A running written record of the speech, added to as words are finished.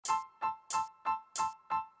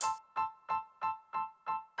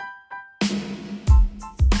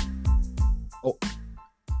Oh,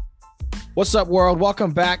 what's up, world?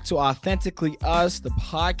 Welcome back to Authentically Us, the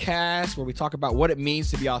podcast where we talk about what it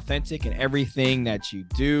means to be authentic in everything that you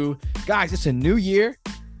do. Guys, it's a new year,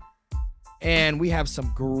 and we have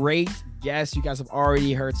some great guests. You guys have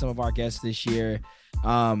already heard some of our guests this year.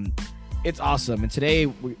 Um, it's awesome. And today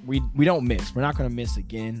we don't miss. We're not going to miss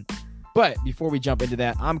again. But before we jump into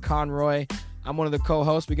that, I'm Conroy. I'm one of the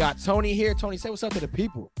co-hosts. We got Tony here. Tony, say what's up to the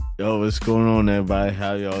people. Yo, what's going on, everybody?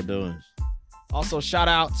 How y'all doing? Also, shout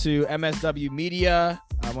out to MSW Media,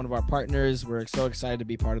 one of our partners. We're so excited to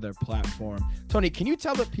be part of their platform. Tony, can you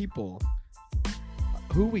tell the people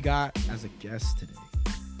who we got as a guest today?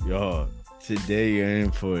 Yo, today you're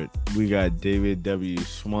in for it. We got David W.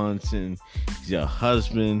 Sawnson. He's a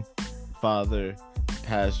husband, father,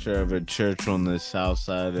 pastor of a church on the south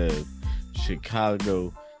side of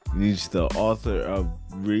Chicago. And he's the author of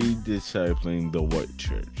Rediscipling the White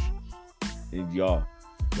Church. And y'all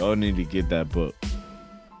need to get that book.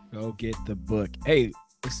 Go get the book. Hey,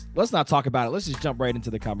 let's not talk about it. Let's just jump right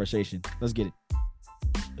into the conversation. Let's get it.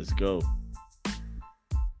 Let's go.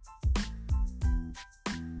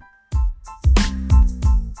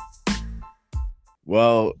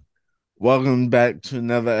 Well, welcome back to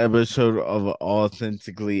another episode of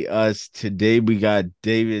Authentically Us. Today we got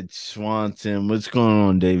David Sawnson. What's going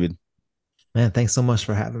on, David? Man, thanks so much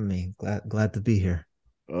for having me. Glad to be here.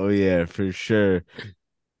 Oh yeah, for sure.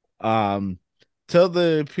 Um, Tell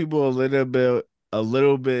the people a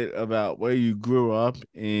little bit about where you grew up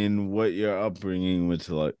and what your upbringing was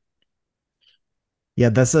like. Yeah,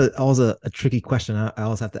 that's always a tricky question. I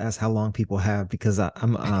always have to ask how long people have because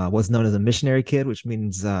I'm what's known as a missionary kid, which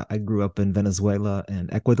means I grew up in Venezuela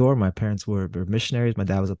and Ecuador. My parents were missionaries. My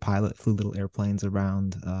dad was a pilot, flew little airplanes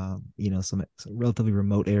around, some relatively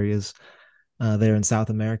remote areas there in South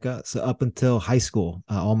America. So up until high school,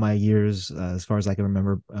 all my years, as far as I can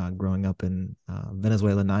remember, growing up in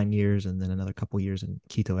Venezuela, 9 years, and then another couple years in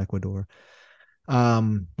Quito, Ecuador,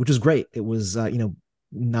 which was great. It was,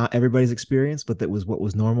 not everybody's experience, but that was what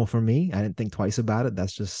was normal for me. I didn't think twice about it.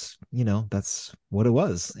 That's just, that's what it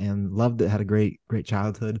was, and loved it. Had a great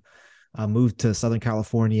childhood. Moved to Southern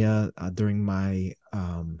California during my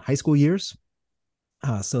high school years.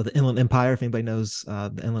 So the Inland Empire, if anybody knows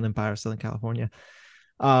the Inland Empire of Southern California.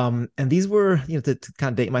 And these were, to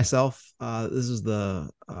kind of date myself, this was the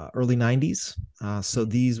early 90s. So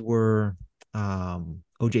these were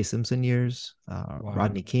O.J. Simpson years, Wow.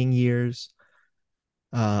 Rodney King years.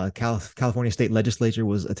 California state legislature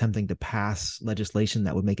was attempting to pass legislation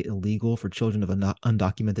that would make it illegal for children of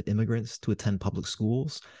undocumented immigrants to attend public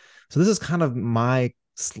schools. So this is kind of my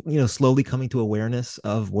slowly coming to awareness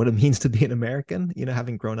of what it means to be an American,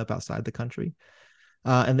 having grown up outside the country.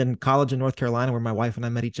 And then college in North Carolina, where my wife and I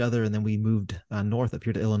met each other. And then we moved north up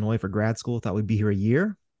here to Illinois for grad school. Thought we'd be here a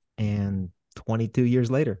year. And 22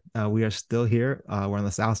 years later, we are still here. We're on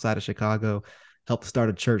the south side of Chicago. Helped start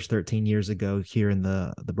a church 13 years ago here in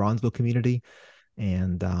the Bronzeville community.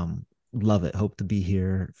 And love it. Hope to be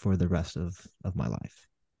here for the rest of my life.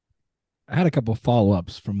 I had a couple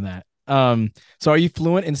follow-ups from that. So are you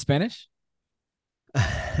fluent in Spanish?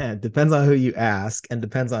 Depends on who you ask, and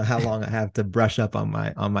depends on how long I have to brush up on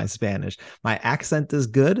my Spanish. My accent is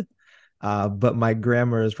good, but my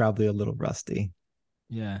grammar is probably a little rusty.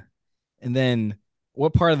 Yeah. And then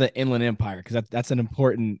what part of the Inland Empire? Because that's an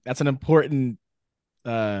important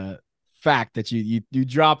fact that you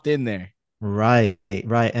dropped in there. Right,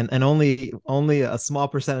 right. And only a small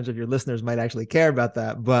percentage of your listeners might actually care about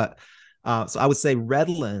that. But so I would say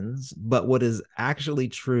Redlands, but what is actually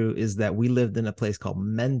true is that we lived in a place called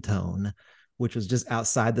Mentone, which was just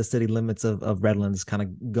outside the city limits of Redlands, kind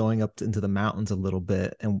of going up into the mountains a little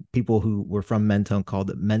bit. And people who were from Mentone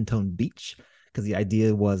called it Mentone Beach, because the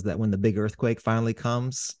idea was that when the big earthquake finally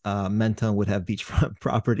comes, Mentone would have beachfront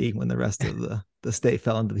property when the rest of the state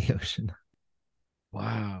fell into the ocean.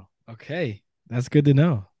 Wow. Okay. That's good to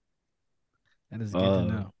know. That is good to Uh,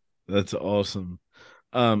 know. that's awesome.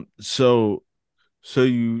 So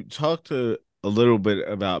you talked a little bit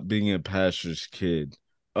about being a pastor's kid,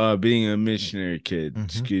 being a missionary kid, Mm-hmm.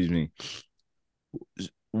 excuse me.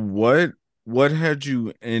 What had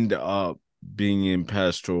you end up being in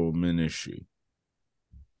pastoral ministry?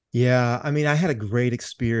 Yeah, I mean, I had a great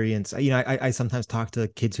experience. I sometimes talk to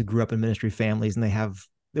kids who grew up in ministry families, and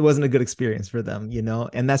it wasn't a good experience for them,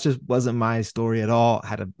 and that's just wasn't my story at all. I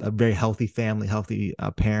had a very healthy family, healthy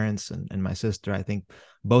parents, and my sister. I think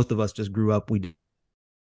both of us just grew up.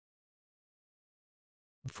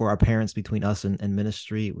 For our parents, between us and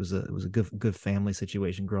ministry, it was a good family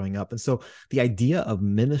situation growing up. And so the idea of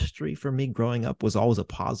ministry for me growing up was always a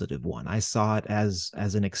positive one. I saw it as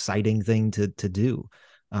an exciting thing to do.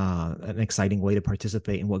 an exciting way to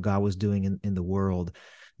participate in what God was doing in the world.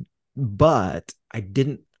 But I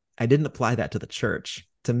didn't apply that to the church.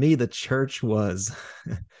 To me, the church was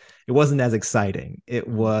it wasn't as exciting. It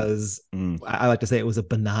was, Mm. I like to say, it was a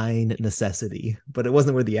benign necessity, but it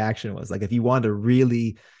wasn't where the action was. Like if you wanted to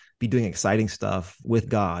really be doing exciting stuff with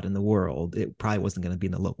God in the world, it probably wasn't going to be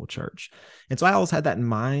in the local church. And so I always had that in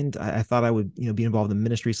mind. I thought I would, be involved in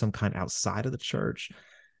ministry some kind outside of the church.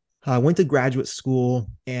 I went to graduate school,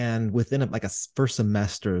 and within like a first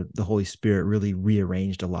semester, the Holy Spirit really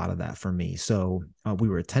rearranged a lot of that for me. So we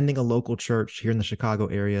were attending a local church here in the Chicago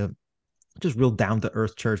area, just real down to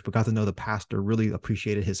earth church, but got to know the pastor, really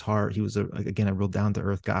appreciated his heart. He was, again, a real down to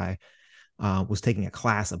earth guy. Was taking a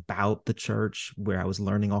class about the church where I was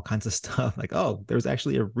learning all kinds of stuff like, oh, there's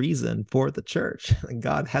actually a reason for the church.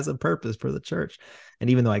 God has a purpose for the church. And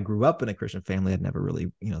even though I grew up in a Christian family, I'd never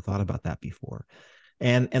really, thought about that before.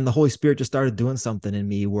 And the Holy Spirit just started doing something in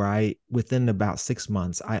me where within about 6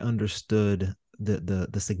 months, I understood the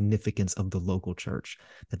significance of the local church,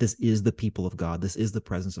 that this is the people of God, this is the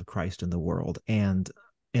presence of Christ in the world. And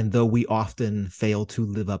though we often fail to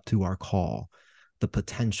live up to our call, the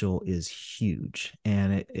potential is huge.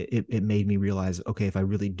 And it made me realize, okay, if I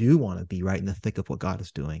really do want to be right in the thick of what God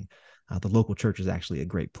is doing, the local church is actually a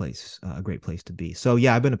great place to be. So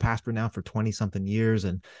yeah, I've been a pastor now for 20 something years,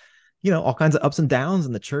 and all kinds of ups and downs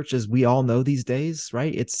in the church, as we all know these days,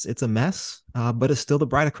 right? It's a mess, but it's still the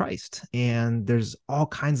bride of Christ. And there's all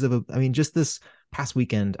kinds of, I mean, just this past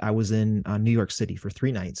weekend, I was in New York City for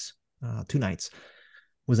 3 nights, 2 nights.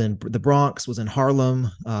 Was in the Bronx, was in Harlem,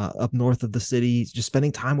 up north of the city, just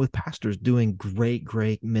spending time with pastors doing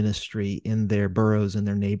great ministry in their boroughs and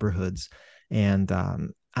their neighborhoods. And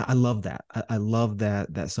I love that. I love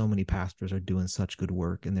that so many pastors are doing such good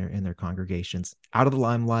work in their congregations, out of the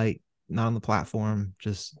limelight, not on the platform,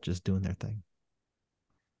 just doing their thing.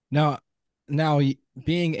 Now, now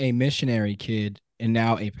being a missionary kid and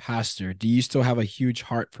now a pastor, do you still have a huge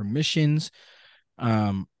heart for missions?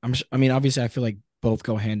 I mean, obviously, I feel like both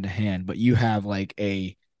go hand to hand, but you have like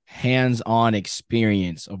a hands-on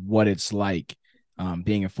experience of what it's like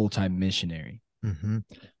being a full-time missionary. Mm-hmm.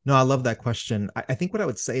 No, I love that question. I think what I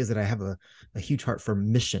would say is that I have a huge heart for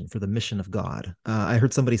mission, for the mission of God. I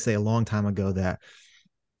heard somebody say a long time ago that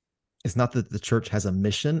it's not that the church has a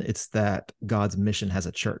mission, it's that God's mission has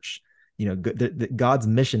a church. God's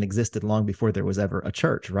mission existed long before there was ever a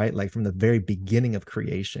church, right? Like from the very beginning of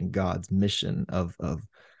creation, God's mission of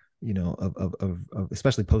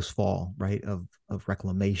especially post fall, right? Of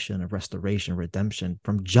reclamation, of restoration, redemption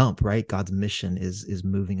from jump, right? God's mission is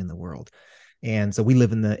moving in the world. And so we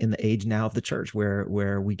live in the age now of the church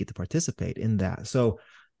where we get to participate in that. So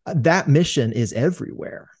that mission is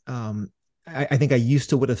everywhere. I think I used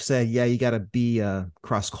to would have said, yeah, you got to be a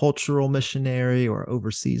cross-cultural missionary or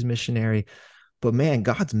overseas missionary. But man,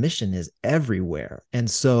 God's mission is everywhere. And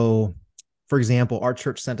so, for example, our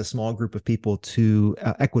church sent a small group of people to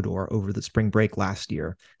Ecuador over the spring break last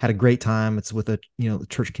year. Had a great time. It's with a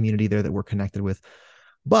church community there that we're connected with.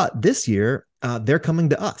 But this year, they're coming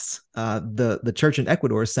to us. The church in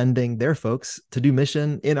Ecuador is sending their folks to do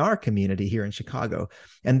mission in our community here in Chicago,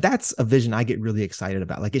 and that's a vision I get really excited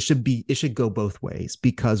about. Like it should go both ways,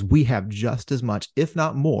 because we have just as much, if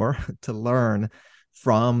not more, to learn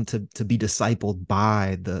from, to be discipled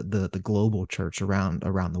by the global church around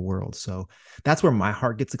the world. So that's where my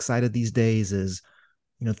heart gets excited these days, is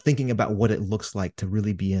thinking about what it looks like to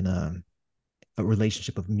really be in a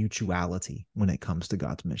relationship of mutuality when it comes to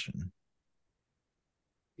God's mission.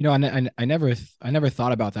 I never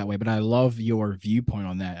thought about that way, but I love your viewpoint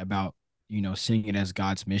on that about seeing it as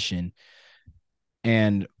God's mission.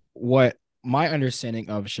 And what my understanding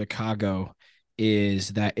of Chicago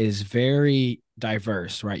is that it is very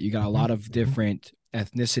diverse, right? You got a lot of different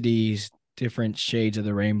ethnicities, different shades of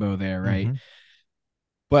the rainbow there, right? Mm-hmm.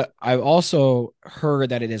 But I've also heard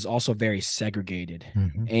that it is also very segregated.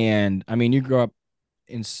 Mm-hmm. And I mean, you grew up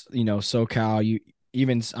in SoCal, you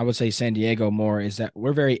even, I would say San Diego more, is that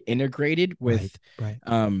we're very integrated with Right.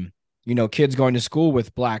 kids going to school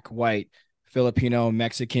with Black, white, Filipino,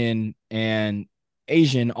 Mexican, and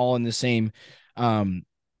Asian all in the same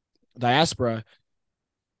diaspora.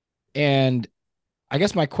 And I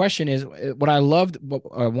guess my question is, what I loved,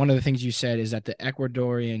 one of the things you said is that the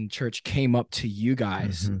Ecuadorian church came up to you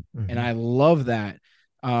guys, Mm-hmm. and I love that.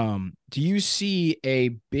 Do you see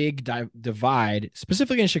a big divide,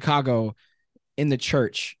 specifically in Chicago, in the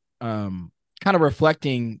church, kind of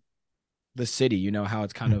reflecting the city? How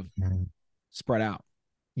it's kind of Mm-hmm. spread out.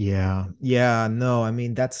 Yeah. No, I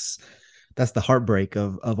mean, that's that's the heartbreak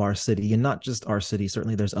of our city, and not just our city.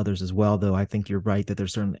 Certainly there's others as well, though I think you're right that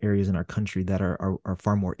there's certain areas in our country that are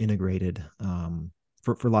far more integrated,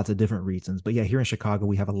 for lots of different reasons. But yeah, here in Chicago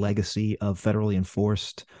we have a legacy of federally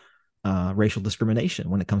enforced racial discrimination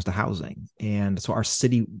when it comes to housing. And so our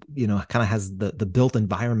city, kind of has the built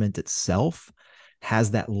environment itself has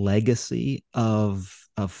that legacy of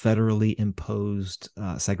federally imposed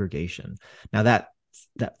segregation. Now that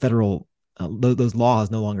federal those laws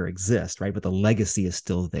no longer exist, right? But the legacy is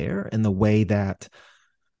still there, and the way that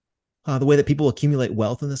people accumulate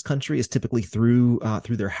wealth in this country is typically through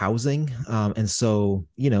their housing, and so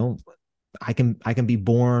I can be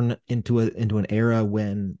born into an era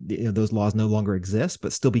when those laws no longer exist,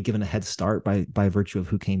 but still be given a head start by virtue of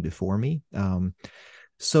who came before me.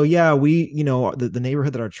 So yeah, the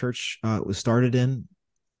neighborhood that our church was started in,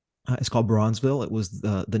 it's called Bronzeville. It was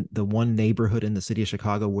the one neighborhood in the city of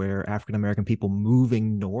Chicago where African American people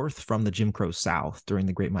moving north from the Jim Crow South during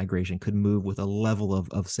the Great Migration could move with a level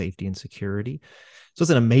of safety and security. So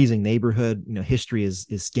it's an amazing neighborhood. History is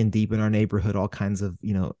skin deep in our neighborhood. All kinds of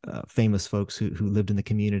famous folks who lived in the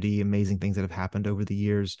community. Amazing things that have happened over the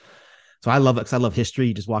years. So I love it because I love history.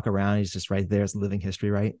 You just walk around, it's just right there. It's living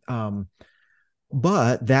history, right?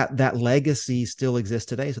 But that legacy still exists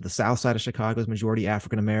today. So the south side of Chicago is majority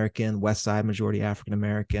African American, west side majority African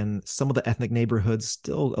American. Some of the ethnic neighborhoods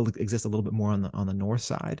still exist a little bit more on the north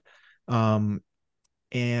side,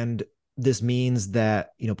 and this means that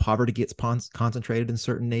poverty gets concentrated in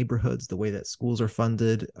certain neighborhoods. The way that schools are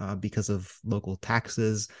funded because of local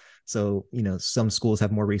taxes. So some schools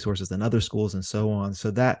have more resources than other schools, and so on.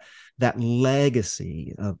 So that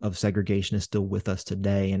legacy of segregation is still with us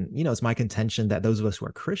today. And it's my contention that those of us who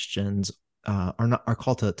are Christians are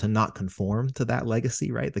called to not conform to that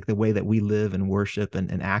legacy, right? Like the way that we live and worship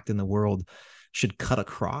and act in the world should cut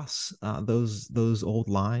across those old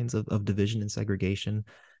lines of division and segregation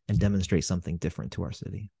and demonstrate something different to our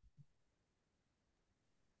city.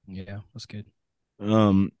 Yeah, that's good.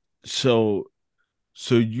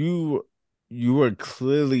 So you are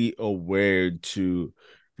clearly aware to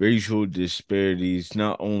racial disparities,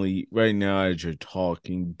 not only right now as you're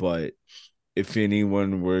talking, but if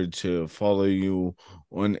anyone were to follow you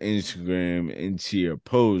on Instagram and see your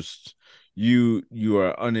posts, you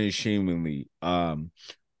are unashamedly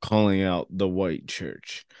calling out the white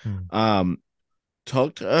church. Um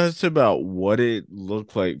Talk to us about what it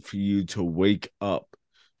looked like for you to wake up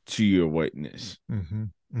to your whiteness. Mm-hmm.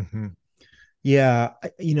 Mm-hmm. Yeah,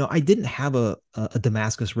 I didn't have a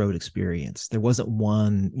Damascus Road experience. There wasn't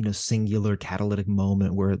one, singular catalytic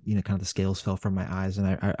moment where, kind of the scales fell from my eyes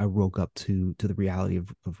and I woke up to the reality of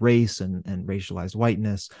race and racialized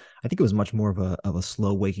whiteness. I think it was much more of a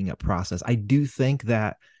slow waking up process. I do think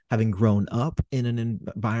that having grown up in an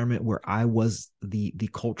environment where I was the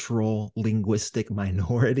cultural linguistic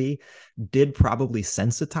minority did probably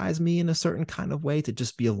sensitize me in a certain kind of way to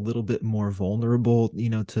just be a little bit more vulnerable,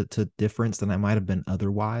 to difference than I might have been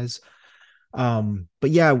otherwise. But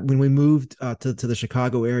yeah, when we moved to the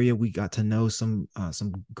Chicago area, we got to know some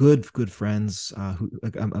good friends. A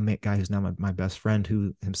guy who's now my best friend,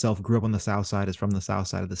 who himself grew up on the south side, is from the south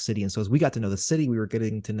side of the city, and so as we got to know the city, we were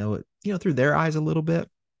getting to know it, through their eyes a little bit.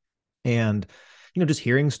 And just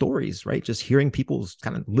hearing stories, right? Just hearing people's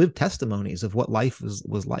kind of lived testimonies of what life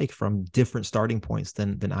was like from different starting points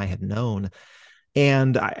than I had known.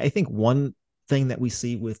 And I think one thing that we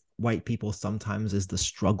see with white people sometimes is the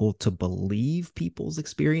struggle to believe people's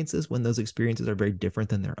experiences when those experiences are very different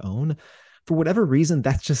than their own. For whatever reason,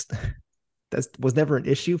 that was never an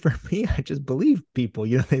issue for me. I just believe people.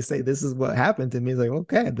 They say this is what happened to me. It's like,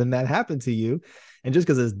 okay, then that happened to you. And just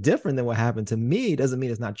because it's different than what happened to me doesn't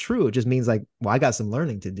mean it's not true. It just means like, well, I got some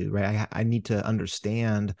learning to do, right? I need to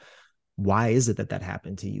understand, why is it that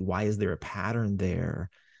happened to you? Why is there a pattern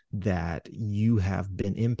there that you have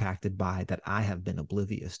been impacted by that I have been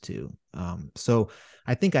oblivious to? So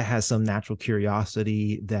I think I had some natural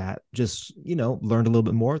curiosity that just, learned a little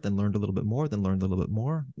bit more, then learned a little bit more, then learned a little bit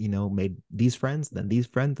more, made these friends, then these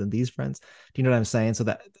friends, then these friends. Do you know what I'm saying? So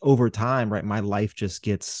that over time, right, my life just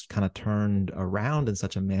gets kind of turned around in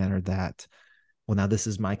such a manner that, well, now this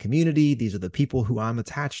is my community. These are the people who I'm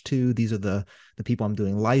attached to. These are the people I'm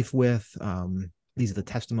doing life with. These are the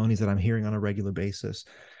testimonies that I'm hearing on a regular basis.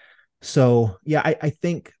 So yeah, I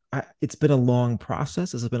think it's been a long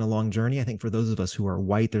process. It's been a long journey. I think for those of us who are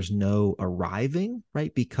white, there's no arriving,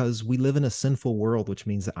 right? Because we live in a sinful world, which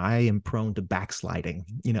means that I am prone to backsliding.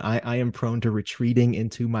 I am prone to retreating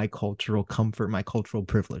into my cultural comfort, my cultural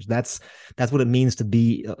privilege. That's what it means to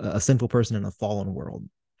be a sinful person in a fallen world.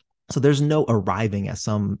 So there's no arriving at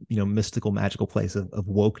some, mystical, magical place of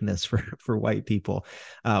wokeness for white people.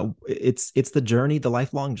 It's the journey, the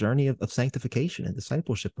lifelong journey of sanctification and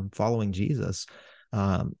discipleship and following Jesus,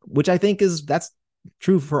 which I think that's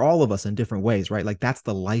true for all of us in different ways, right? Like that's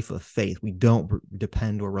the life of faith. We don't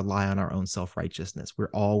depend or rely on our own self-righteousness.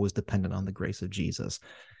 We're always dependent on the grace of Jesus.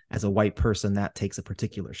 As a white person, that takes a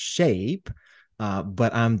particular shape,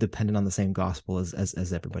 but I'm dependent on the same gospel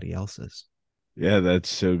as everybody else is. Yeah, that's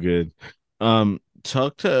so good.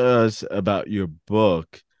 Talk to us about your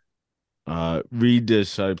book,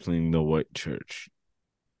 Rediscipling the White Church.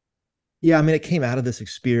 Yeah, I mean, it came out of this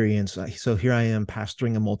experience. So here I am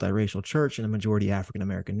pastoring a multiracial church in a majority African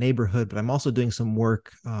American neighborhood, but I'm also doing some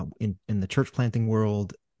work in the church planting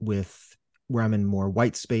world with where I'm in more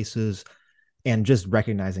white spaces, and just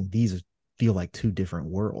recognizing these feel like two different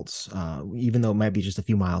worlds, even though it might be just a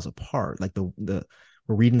few miles apart. Like the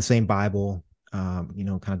we're reading the same Bible, kind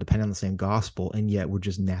of depending on the same gospel, and yet we're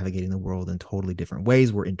just navigating the world in totally different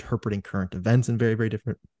ways. We're interpreting current events in very, very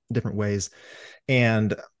different ways.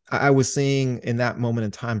 And I was seeing in that moment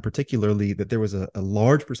in time, particularly, that there was a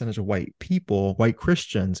large percentage of white people, white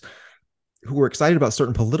Christians, who were excited about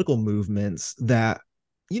certain political movements that,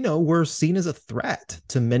 were seen as a threat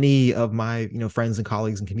to many of my, friends and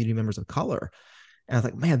colleagues and community members of color. And I was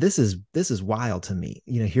like, man, this is wild to me.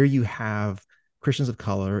 Here you have Christians of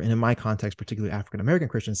color, and in my context, particularly African American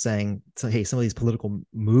Christians, saying, so, hey, some of these political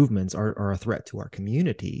movements are a threat to our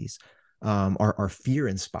communities, are fear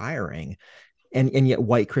inspiring, and yet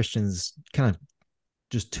white Christians kind of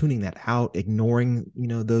just tuning that out, ignoring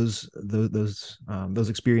those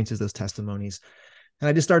experiences, those testimonies. And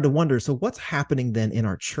I just started to wonder, so what's happening then in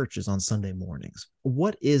our churches on Sunday mornings?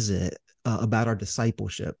 What is it about our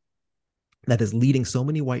discipleship that is leading so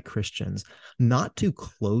many white Christians not to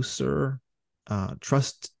closer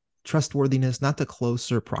trustworthiness, not to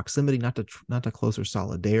closer proximity, not to closer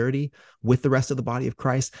solidarity with the rest of the body of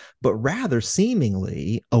Christ, but rather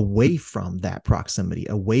seemingly away from that proximity,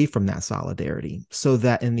 away from that solidarity, so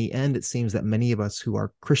that in the end, it seems that many of us who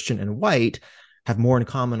are Christian and white have more in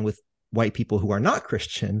common with white people who are not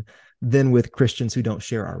Christian than with Christians who don't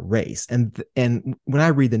share our race. And when I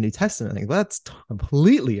read the New Testament, I think, well, that's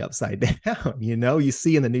completely upside down. You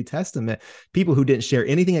see in the New Testament people who didn't share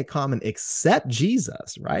anything in common except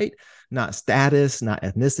Jesus, right? Not status, not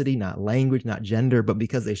ethnicity, not language, not gender, but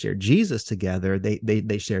because they shared Jesus together,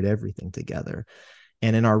 they shared everything together.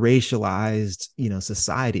 And in our racialized,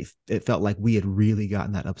 society, it felt like we had really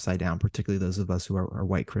gotten that upside down, particularly those of us who are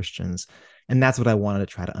white Christians. And that's what I wanted to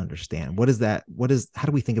try to understand. How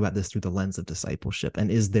do we think about this through the lens of discipleship?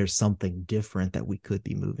 And is there something different that we could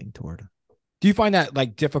be moving toward? Do you find that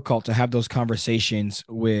like difficult to have those conversations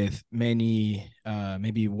with many,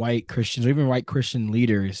 maybe white Christians or even white Christian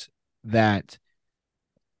leaders that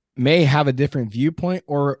may have a different viewpoint,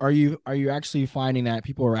 or are you actually finding that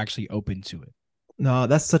people are actually open to it? No,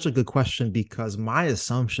 that's such a good question, because my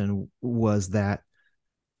assumption was that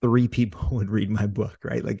three people would read my book,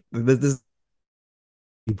 right? Like this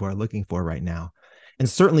people are looking for right now. And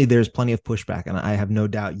certainly there's plenty of pushback. And I have no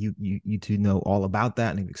doubt you two know all about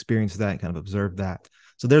that and have experienced that and kind of observed that.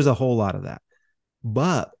 So there's a whole lot of that.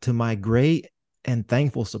 But to my great and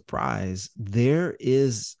thankful surprise, there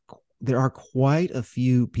are quite a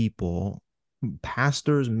few people,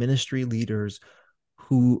 pastors, ministry leaders,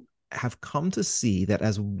 who have come to see that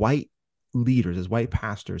as white leaders, as white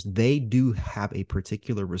pastors, they do have a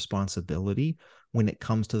particular responsibility when it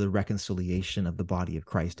comes to the reconciliation of the body of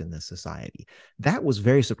Christ in this society. That was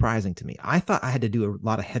very surprising to me. I thought I had to do a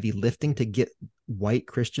lot of heavy lifting to get white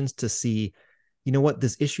Christians to see, you know what,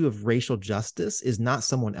 this issue of racial justice is not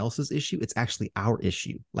someone else's issue. It's actually our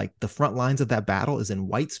issue. Like the front lines of that battle is in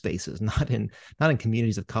white spaces, not in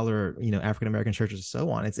communities of color, African American churches and so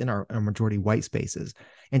on. It's in our majority white spaces.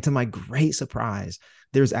 And to my great surprise,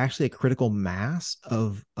 there's actually a critical mass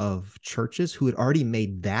of churches who had already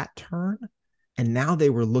made that turn. And now they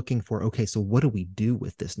were looking for, okay, so what do we do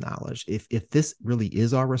with this knowledge? If this really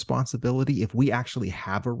is our responsibility, if we actually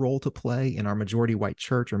have a role to play in our majority white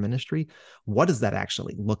church or ministry, what does that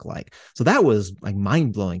actually look like? So that was like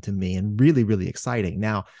mind blowing to me and really, really exciting.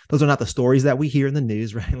 Now, those are not the stories that we hear in the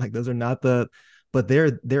news, right? Like those are not but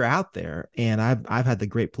they're out there. And I've had the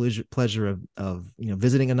great pleasure of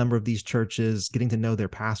visiting a number of these churches, getting to know their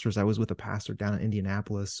pastors. I was with a pastor down in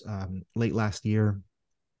Indianapolis late last year.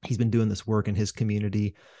 He's been doing this work in his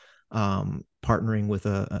community, partnering with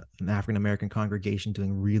an African American congregation,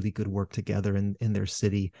 doing really good work together in their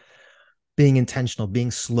city, being intentional, being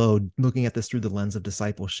slow, looking at this through the lens of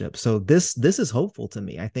discipleship. So this is hopeful to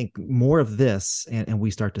me. I think more of this, and we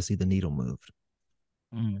start to see the needle moved.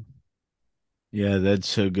 Mm. Yeah, that's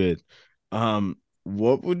so good.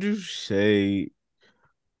 What would you say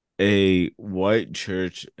a white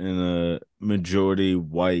church in a majority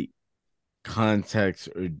white context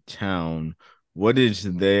or town, what is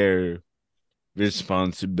their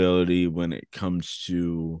responsibility when it comes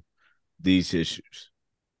to these issues?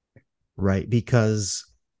 Right? Because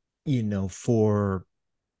for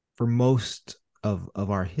most of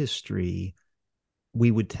our history,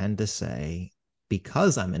 we would tend to say,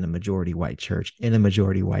 because I'm in a majority white church in a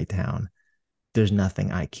majority white town, there's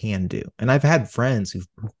nothing I can do. And I've had friends who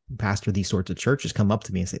pastor these sorts of churches come up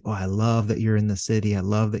to me and say, "Oh, I love that you're in the city. I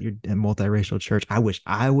love that you're a multiracial church. I wish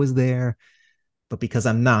I was there, but because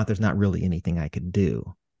I'm not, there's not really anything I could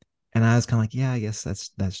do." And I was kind of like, "Yeah, I guess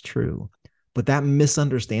that's true." But that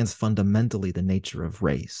misunderstands fundamentally the nature of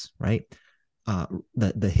race, right?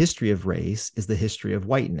 The history of race is the history of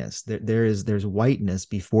whiteness. There's whiteness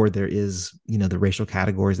before there is the racial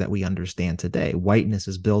categories that we understand today. Whiteness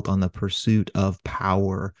is built on the pursuit of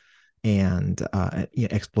power and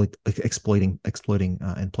exploiting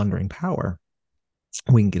and plundering power.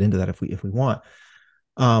 We can get into that if we want.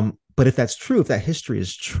 But if that's true, if that history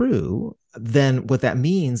is true, then what that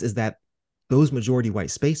means is that those majority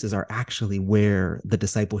white spaces are actually where the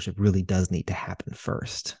discipleship really does need to happen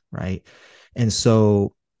first, right? And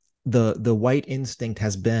so the white instinct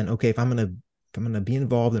has been, okay, if I'm gonna be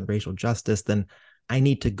involved in racial justice, then I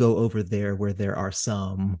need to go over there where there are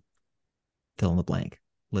some fill in the blank,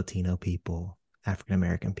 Latino people, African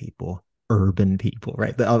American people, urban people,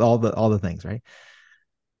 right? All the things, right?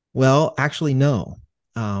 Well, actually, no.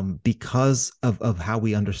 Because of how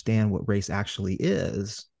we understand what race actually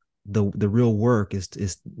is, the real work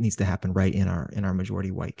is needs to happen right in our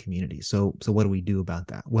majority white community. So what do we do about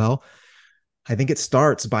that? Well, I think it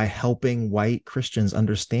starts by helping white Christians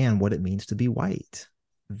understand what it means to be white.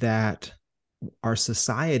 That our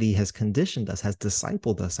society has conditioned us, has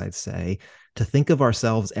discipled us, I'd say, to think of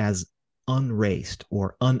ourselves as unraced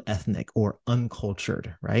or unethnic or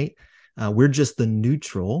uncultured, right? We're just the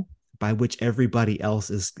neutral by which everybody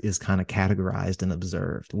else is kind of categorized and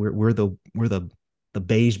observed. We're the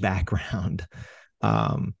beige background.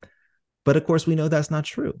 Um, but of course, we know that's not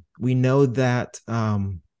true. We know that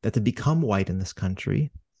to become white in this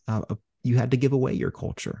country, you had to give away your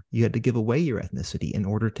culture. You had to give away your ethnicity in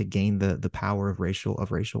order to gain the power of racial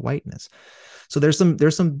whiteness. So there's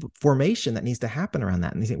some formation that needs to happen around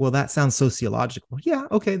that. And you think, well, that sounds sociological. Yeah,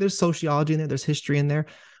 okay. There's sociology in there. There's history in there.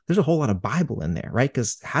 There's a whole lot of Bible in there, right?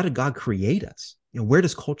 Because how did God create us? Where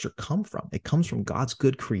does culture come from? It comes from God's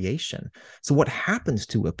good creation. So what happens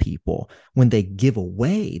to a people when they give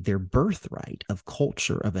away their birthright of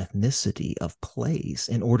culture, of ethnicity, of place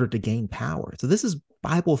in order to gain power? So this is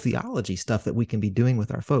Bible theology stuff that we can be doing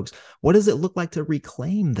with our folks. What does it look like to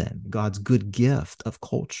reclaim then God's good gift of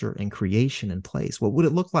culture and creation and place? What would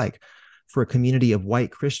it look like for a community of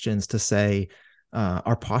white Christians to say,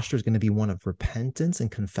 our posture is going to be one of repentance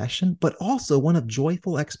and confession, but also one of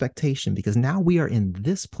joyful expectation, because now we are in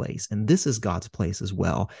this place and this is God's place as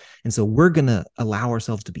well. And so we're going to allow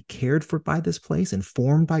ourselves to be cared for by this place,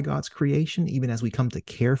 informed by God's creation, even as we come to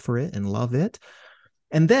care for it and love it.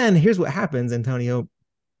 And then here's what happens, Antonio.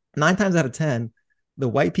 9 times out of 10, the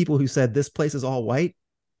white people who said this place is all white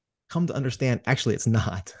come to understand actually it's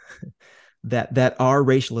not. that our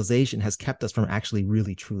racialization has kept us from actually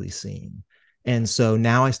really truly seeing. And so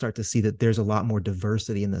now I start to see that there's a lot more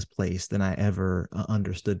diversity in this place than I ever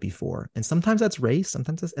understood before. And sometimes that's race,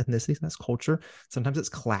 sometimes that's ethnicity, that's culture, sometimes it's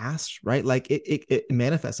class, right? Like it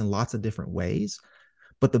manifests in lots of different ways.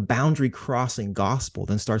 But the boundary crossing gospel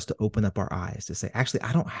then starts to open up our eyes to say, actually,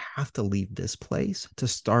 I don't have to leave this place to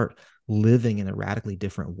start living in a radically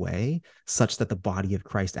different way, such that the body of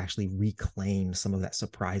Christ actually reclaims some of that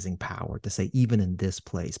surprising power to say, even in this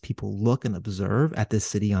place, people look and observe at this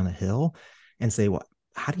city on a hill and say, well,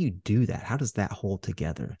 how do you do that? How does that hold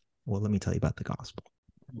together? Well, let me tell you about the gospel.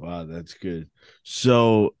 Wow, that's good.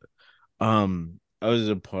 So, I was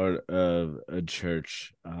a part of a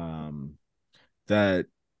church, that,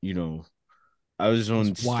 you know, I was It's on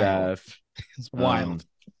wild. staff, It's um, wild.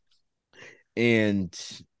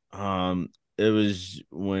 and, it was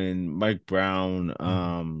when Mike Brown,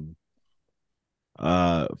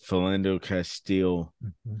 Philando Castile,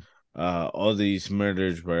 Mhm. all these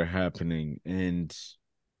murders were happening, and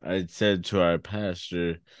I said to our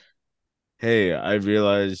pastor, "Hey, I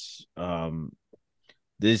realize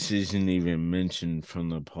this isn't even mentioned from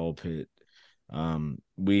the pulpit.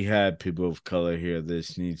 We have people of color here.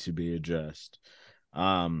 This needs to be addressed."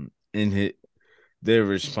 And their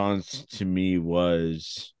response to me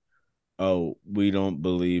was, "Oh, we don't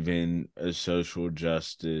believe in a social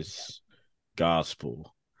justice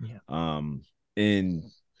gospel." Yeah. Um, And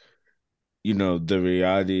the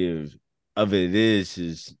reality of it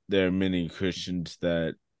is there are many Christians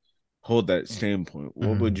that hold that standpoint.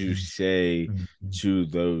 What would you Mhm. say Mhm. to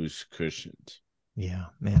those Christians? Yeah,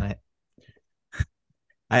 man,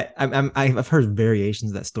 I've heard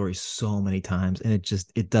variations of that story so many times, and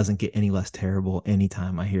it doesn't get any less terrible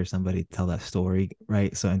anytime I hear somebody tell that story,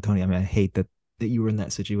 right? So, Antonio, I mean, I hate that you were in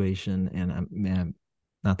that situation, and man,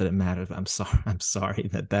 not that it matters. I'm sorry. I'm sorry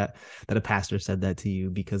that a pastor said that to you,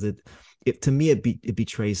 because it to me it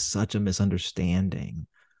betrays such a misunderstanding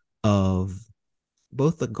of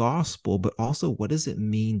both the gospel, but also what does it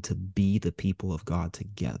mean to be the people of God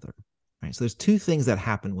together? Right. So there's two things that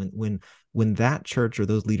happen when that church or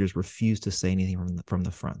those leaders refuse to say anything from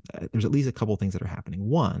the front. There's at least a couple of things that are happening.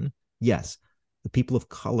 One, yes, the people of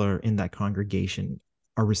color in that congregation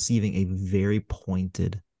are receiving a very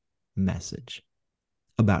pointed message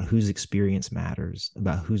about whose experience matters,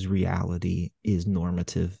 about whose reality is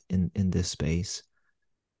normative in this space,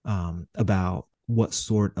 about what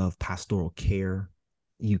sort of pastoral care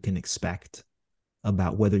you can expect,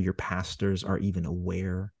 about whether your pastors are even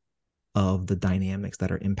aware of the dynamics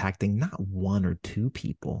that are impacting not one or two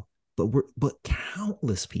people, but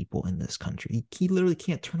countless people in this country. He literally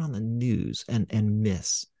can't turn on the news and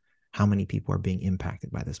miss how many people are being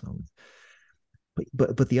impacted by this moment.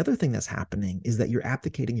 But the other thing that's happening is that you're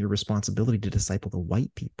abdicating your responsibility to disciple the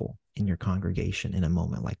white people in your congregation in a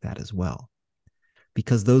moment like that as well,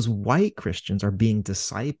 because those white Christians are being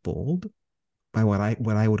discipled by what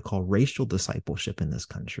I would call racial discipleship in this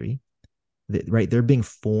country. Right, they're being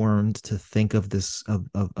formed to think of this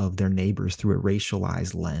of their neighbors through a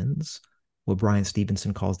racialized lens, what Brian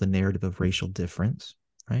Stevenson calls the narrative of racial difference.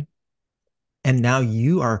 Right, and now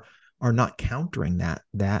you are not countering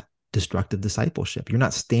that destructive discipleship. You're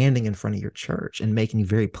not standing in front of your church and making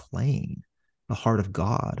very plain the heart of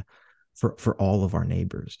God for all of our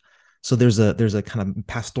neighbors. So there's a kind of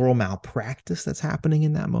pastoral malpractice that's happening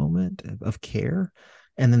in that moment of care.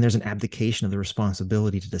 And then there's an abdication of the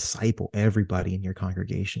responsibility to disciple everybody in your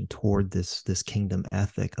congregation toward this kingdom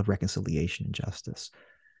ethic of reconciliation and justice.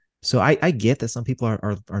 So I get that some people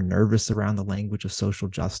are nervous around the language of social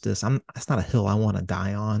justice. That's not a hill I want to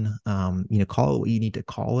die on. Call it what you need to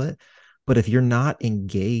call it. But if you're not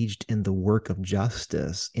engaged in the work of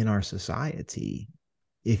justice in our society,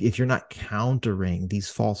 if you're not countering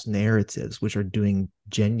these false narratives, which are doing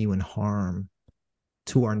genuine harm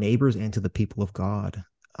to our neighbors and to the people of God,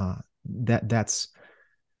 uh, that's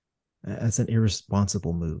an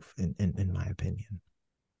irresponsible move in my opinion.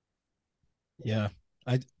 Yeah.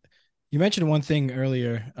 I You mentioned one thing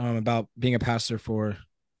earlier about being a pastor for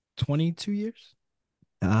 22 years.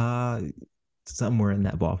 Uh, Somewhere in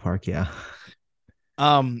that ballpark, yeah.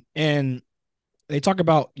 And they talk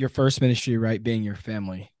about your first ministry, right, being your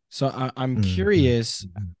family. So I'm Mm-hmm. curious,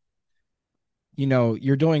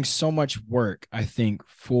 you're doing so much work, I think,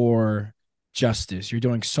 for justice. You're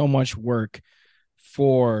doing so much work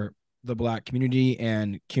for the Black community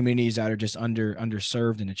and communities that are just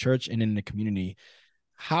underserved in the church and in the community.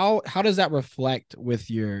 How does that reflect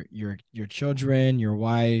with your children, your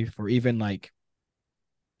wife, or even like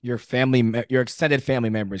your extended family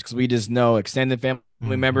members? Because we just know extended family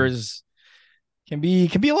Mm-hmm. members can be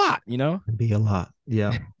a lot. Be a lot.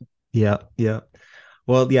 Yeah. Yeah. Yeah.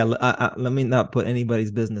 Well, yeah. Let me not put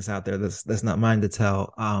anybody's business out there. That's not mine to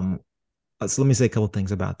tell. So let me say a couple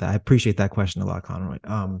things about that. I appreciate that question a lot, Conroy.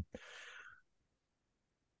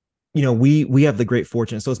 We have the great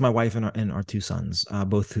fortune. So it's my wife and our two sons,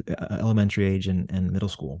 both elementary age and middle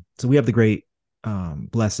school. So we have the great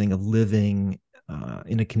blessing of living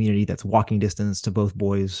in a community that's walking distance to both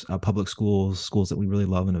boys' public schools that we really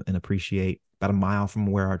love and appreciate, about a mile from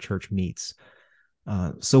where our church meets.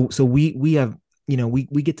 So we have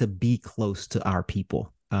we get to be close to our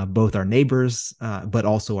people, both our neighbors, but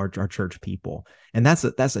also our church people, and that's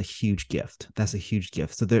a huge gift. That's a huge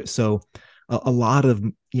gift. So a lot of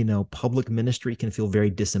public ministry can feel very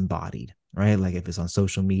disembodied, right? Like if it's on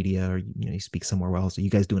social media or you speak somewhere else, or you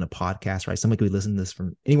guys doing a podcast, right? Somebody could listen to this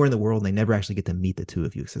from anywhere in the world and they never actually get to meet the two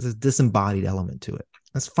of you. So there's a disembodied element to it.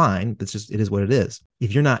 That's fine. It is what it is.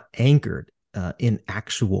 If you're not anchored in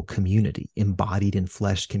actual community, embodied in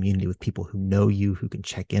flesh community with people who know you, who can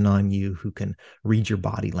check in on you, who can read your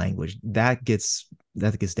body language, that gets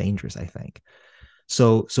dangerous, I think.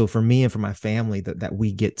 So for me and for my family, that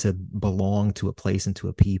we get to belong to a place and to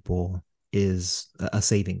a people is a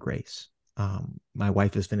saving grace. My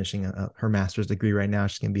wife is finishing her master's degree right now.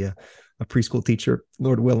 She's going to be a preschool teacher,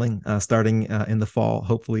 Lord willing, starting in the fall.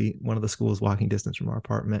 Hopefully, one of the schools walking distance from our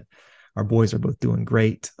apartment. Our boys are both doing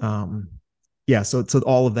great. Yeah, so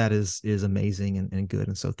all of that is amazing and good,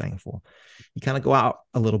 and so thankful. You kind of go out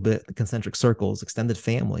a little bit, concentric circles, extended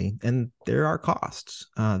family, and there are costs.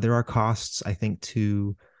 There are costs, I think,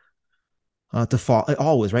 to fall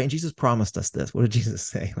always, right? And Jesus promised us this. What did Jesus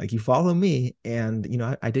say? Like, you follow me, and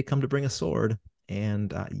I did come to bring a sword,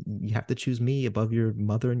 and you have to choose me above your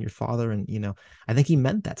mother and your father, and I think he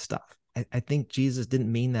meant that stuff. I think Jesus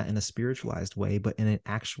didn't mean that in a spiritualized way, but in an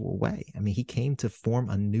actual way. I mean, he came to form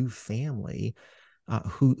a new family,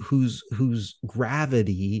 whose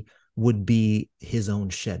gravity would be his own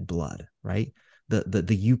shed blood, right?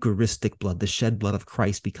 The Eucharistic blood, the shed blood of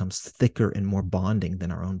Christ becomes thicker and more bonding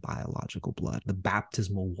than our own biological blood. The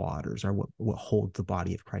baptismal waters are what hold the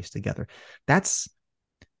body of Christ together. That's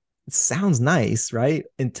It sounds nice, right?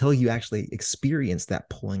 Until you actually experience that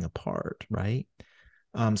pulling apart, right?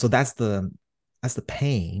 So that's the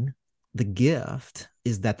pain. The gift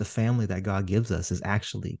is that the family that God gives us is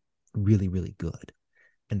actually really, really good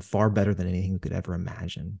and far better than anything we could ever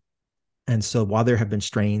imagine. And so while there have been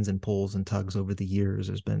strains and pulls and tugs over the years,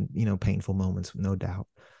 there's been, painful moments, no doubt.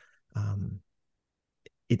 Um,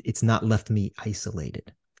 it's not left me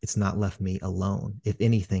isolated. It's not left me alone. If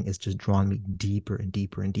anything, it's just drawn me deeper and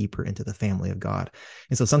deeper and deeper into the family of God.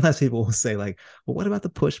 And so sometimes people will say, like, well, what about the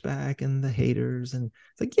pushback and the haters? And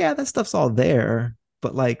it's like, yeah, that stuff's all there.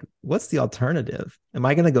 But like, what's the alternative? Am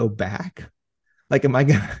I gonna go back? Like, am I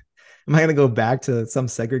gonna go back to some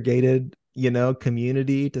segregated,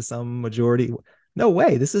 community, to some majority? No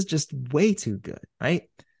way. This is just way too good, right?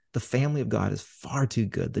 The family of God is far too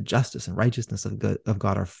good. The justice and righteousness of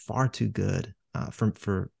God are far too good,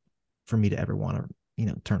 for me to ever want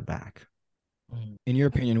to, turn back. In your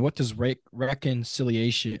opinion, what does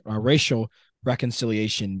reconciliation or racial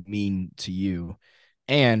reconciliation mean to you?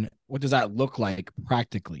 And what does that look like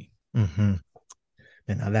practically? Mm-hmm.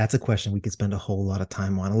 And now that's a question we could spend a whole lot of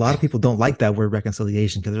time on. A lot of people don't like that word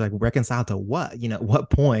reconciliation because they're like, reconcile to what? At what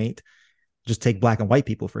point? Just take black and white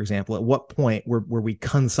people, for example. At what point were we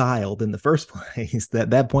reconciled in the first place?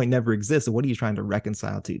 That point never exists. So what are you trying to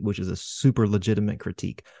reconcile to? Which is a super legitimate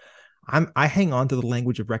critique. I hang on to the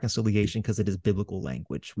language of reconciliation because it is biblical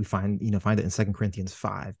language. We find it in 2 Corinthians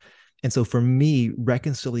 5. And so for me,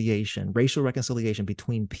 reconciliation, racial reconciliation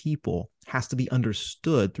between people has to be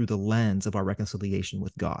understood through the lens of our reconciliation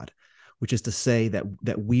with God, which is to say that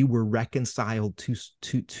we were reconciled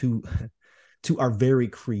to our very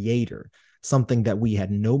creator, something that we had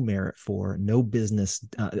no merit for, no business,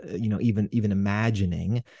 even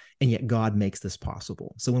imagining, and yet God makes this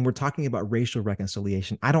possible. So when we're talking about racial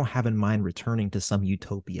reconciliation, I don't have in mind returning to some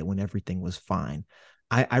utopia when everything was fine.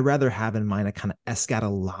 I rather have in mind a kind of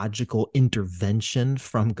eschatological intervention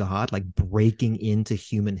from God, like breaking into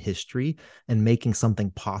human history and making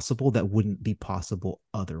something possible that wouldn't be possible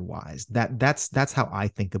otherwise. That's how I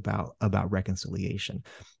think about reconciliation.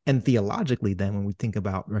 And theologically, then, when we think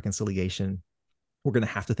about reconciliation, we're going to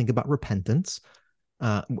have to think about repentance.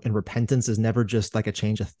 And repentance is never just like a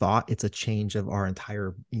change of thought; it's a change of our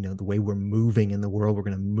entire, the way we're moving in the world. We're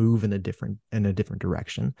going to move in a different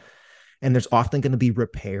direction. And there's often going to be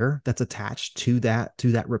repair that's attached to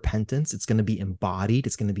that repentance. It's going to be embodied.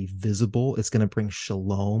 It's going to be visible. It's going to bring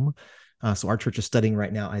shalom. So our church is studying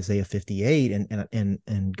right now Isaiah 58,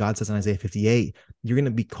 and God says in Isaiah 58, you're going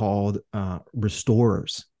to be called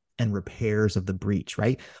restorers and repairers of the breach,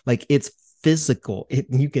 right? Like, it's physical.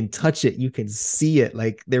 You can touch it. You can see it.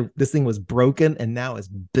 Like, this thing was broken and now it's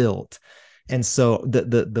built. And so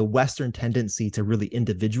the Western tendency to really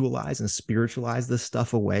individualize and spiritualize this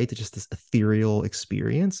stuff away to just this ethereal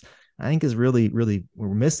experience, I think, is really, really, we're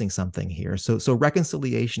missing something here. So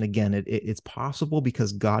reconciliation, again, it's possible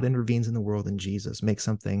because God intervenes in the world, and Jesus makes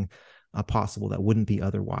something possible that wouldn't be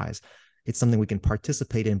otherwise. It's something we can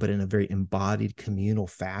participate in, but in a very embodied communal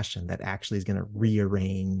fashion that actually is going to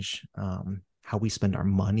rearrange how we spend our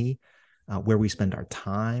money, where we spend our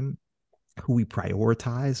time, who we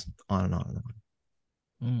prioritize, on and on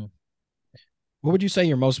and on. What would you say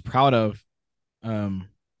you're most proud of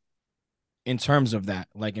in terms of that?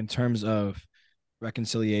 Like, in terms of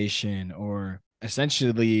reconciliation, or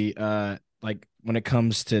essentially like when it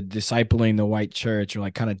comes to discipling the white church, or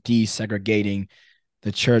like kind of desegregating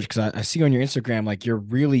the church? Because I see on your Instagram, like, you're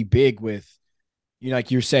really big with,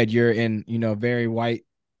 like you said, you're in, very white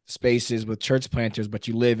spaces with church planters, but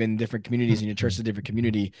you live in different communities and your church is a different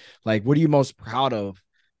community. Like, what are you most proud of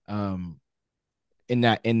in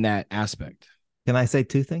that aspect? Can I say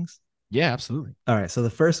two things? Yeah, absolutely. All right. So the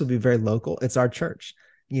first would be very local. It's our church.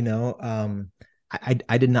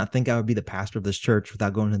 I did not think I would be the pastor of this church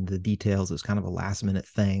without going into the details. It was kind of a last minute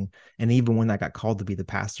thing. And even when I got called to be the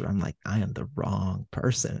pastor, I'm like, I am the wrong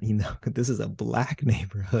person. This is a Black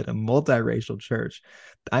neighborhood, a multiracial church.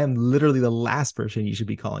 I am literally the last person you should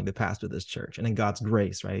be calling the pastor of this church. And in God's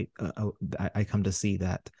grace, right? I come to see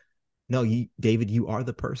that, no, David, you are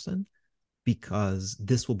the person, because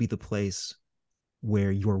this will be the place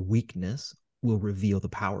where your weakness will reveal the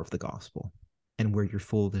power of the gospel, and where your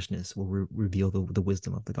foolishness will reveal the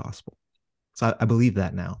wisdom of the gospel. So I believe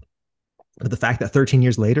that now. But the fact that 13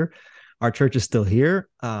 years later, our church is still here,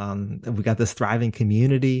 we got this thriving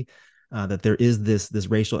community, that there is this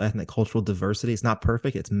racial, ethnic, cultural diversity. It's not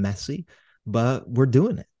perfect, it's messy, but we're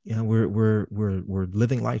doing it. We're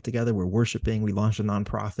living life together. We're worshiping. We launched a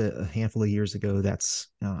nonprofit a handful of years ago that's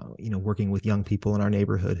working with young people in our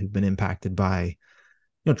neighborhood who've been impacted by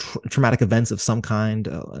traumatic events of some kind,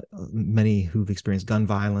 many who've experienced gun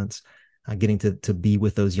violence. Getting to be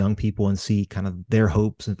with those young people and see kind of their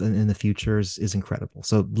hopes in the future is incredible.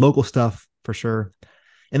 So local stuff for sure.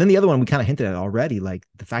 And then the other one we kind of hinted at already, like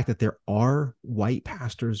the fact that there are white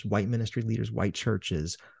pastors, white ministry leaders, white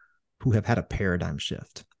churches who have had a paradigm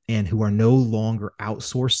shift and who are no longer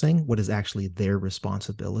outsourcing what is actually their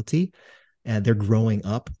responsibility. And they're growing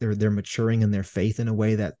up, they're maturing in their faith in a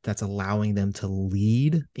way that's allowing them to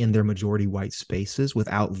lead in their majority white spaces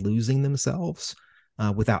without losing themselves,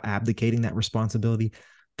 without abdicating that responsibility.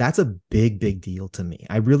 That's a big deal to me.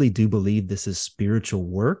 I really do believe this is spiritual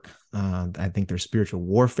work. I think there's spiritual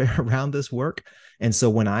warfare around this work. And so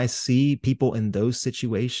when I see people in those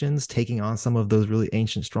situations taking on some of those really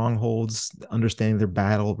ancient strongholds, understanding their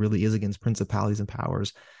battle really is against principalities and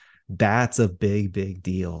powers, that's a big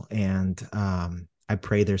deal. And I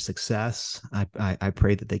pray their success. I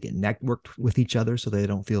pray that they get networked with each other so they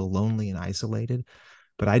don't feel lonely and isolated.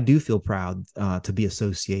 But I do feel proud to be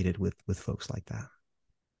associated with folks like that.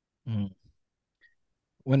 Mm.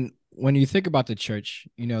 When you think about the church,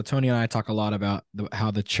 Tony and I talk a lot about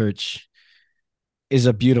how the church is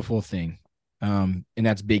a beautiful thing. And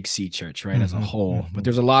that's Big C Church, right? As a whole. But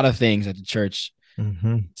there's a lot of things at the church.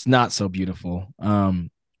 It's not so beautiful.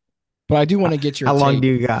 But I do want to get your How take. long do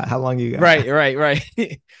you got? How long you got? Right.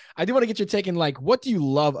 I do want to get your take in, like, what do you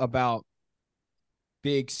love about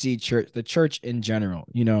Big C Church, the church in general?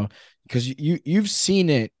 Because you've seen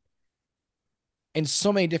it in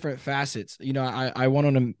so many different facets. I went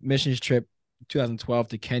on a missions trip 2012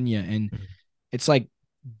 to Kenya, and it's like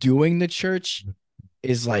doing the church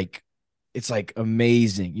is like, it's like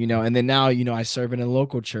amazing, and then now, I serve in a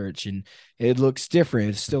local church and it looks different.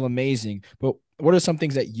 It's still amazing. But what are some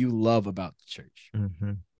things that you love about the church?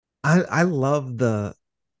 I love the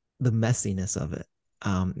messiness of it.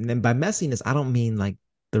 And by messiness, I don't mean like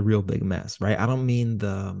the real big mess, right? I don't mean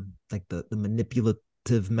the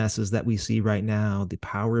manipulative messes that we see right now, the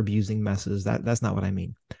power abusing messes. That's not what I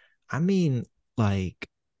mean. I mean like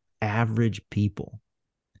average people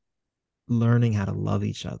learning how to love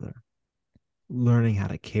each other, learning how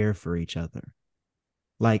to care for each other.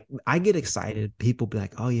 Like I get excited. People be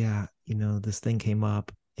like, "Oh yeah, this thing came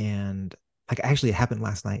up," and like actually it happened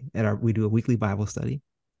last night we do a weekly Bible study,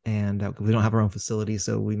 and we don't have our own facility,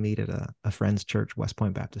 so we meet at a friend's church, West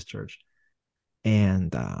Point Baptist Church,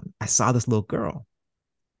 and I saw this little girl,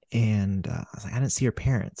 and I was like, I didn't see her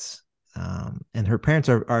parents, and her parents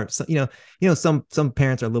are some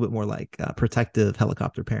parents are a little bit more like protective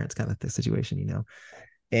helicopter parents kind of situation,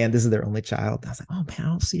 and this is their only child. I was like, oh man, I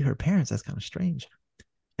don't see her parents. That's kind of strange.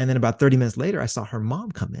 And then about 30 minutes later, I saw her mom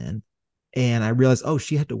come in, and I realized, oh,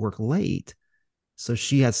 she had to work late. So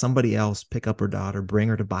she had somebody else pick up her daughter, bring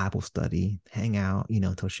her to Bible study, hang out,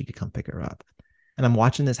 until she could come pick her up. And I'm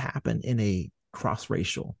watching this happen in a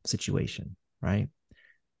cross-racial situation, right?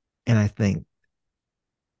 And I think,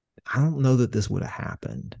 I don't know that this would have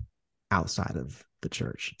happened outside of the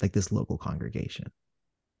church, like this local congregation.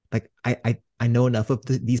 Like I know enough of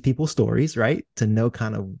these people's stories, right, to know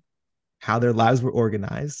kind of how their lives were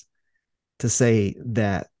organized, to say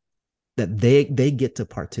that they get to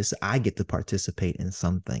participate. I get to participate in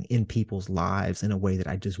something in people's lives in a way that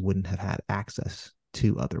I just wouldn't have had access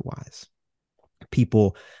to otherwise. I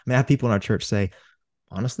have people in our church say,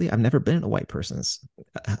 honestly, I've never been in a white person's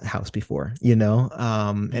house before,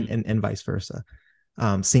 and vice versa.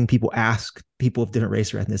 Seeing people ask people of different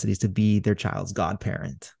race or ethnicities to be their child's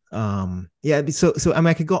godparent. So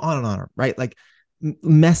I could go on and on, right? Like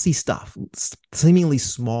messy stuff, seemingly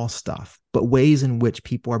small stuff, but ways in which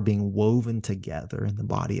people are being woven together in the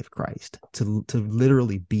body of Christ to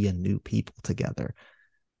literally be a new people together.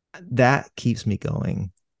 That keeps me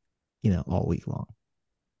going, all week long.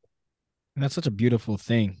 And that's such a beautiful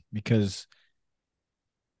thing, because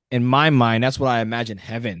in my mind, that's what I imagine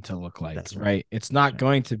heaven to look like, That's right. right? It's not Right.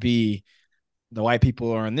 going to be the white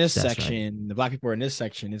people are in this That's right. section, the black people are in this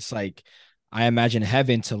section. It's like I imagine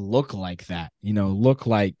heaven to look like that, look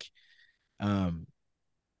like um,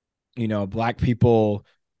 black people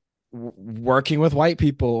working with white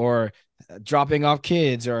people or dropping off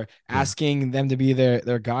kids or Yeah. asking them to be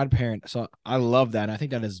their godparent. So I love that. And I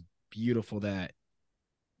think that is beautiful that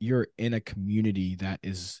you're in a community that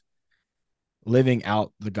is living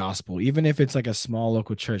out the gospel, even if it's like a small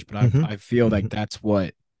local church. But I, Hmm. I feel like Hmm. that's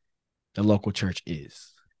what the local church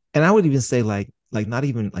is. And I would even say like not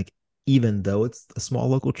even like even though it's a small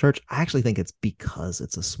local church, I actually think it's because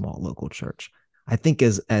it's a small local church. I think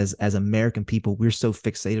as American people, we're so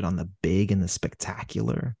fixated on the big and the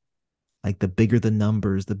spectacular. Like the bigger the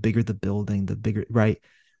numbers, the bigger the building, the bigger, right?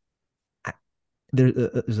 I,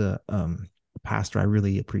 there's a pastor I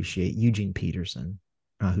really appreciate, Eugene Peterson,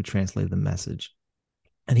 who translated the Message,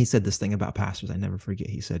 and he said this thing about pastors I never forget.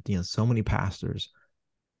 He said, so many pastors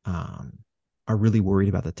um, are really worried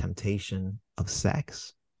about the temptation of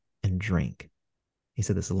sex and drink. He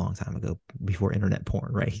said this a long time ago, before internet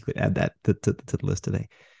porn, right? He could add that to the list today.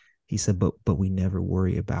 He said, but we never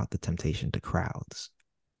worry about the temptation to crowds.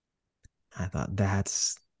 I thought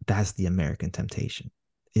that's the American temptation,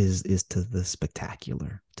 is to the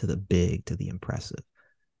spectacular, to the big, to the impressive.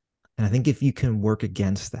 And I think if you can work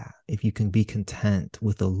against that, if you can be content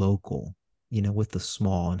with the local, with the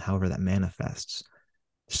small and however that manifests,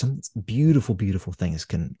 some beautiful, beautiful things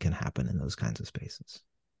can happen in those kinds of spaces.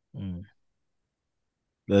 Mm.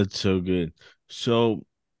 That's so good. So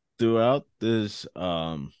throughout this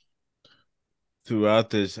episode,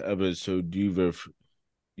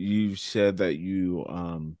 you've said that you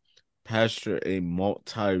pastor a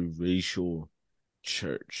multiracial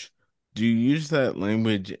church. Do you use that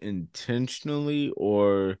language intentionally,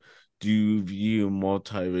 or do you view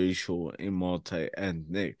multiracial and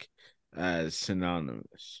multi-ethnic as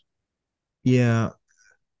synonymous? Yeah,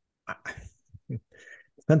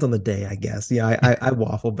 depends on the day, I guess. Yeah, I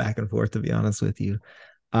waffle back and forth, to be honest with you.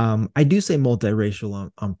 I do say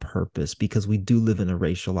multiracial on purpose because we do live in a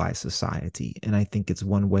racialized society. And I think it's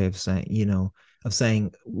one way of saying,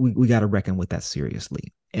 we got to reckon with that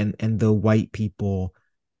seriously. And though white people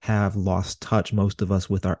have lost touch, most of us,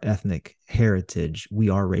 with our ethnic heritage, we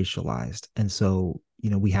are racialized. And so,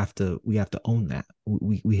 we have to own that.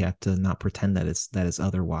 We have to not pretend that it's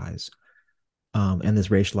otherwise. And this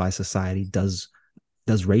racialized society does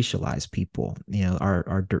racialize people.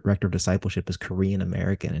 Our director of discipleship is Korean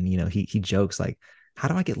American, and he jokes like, how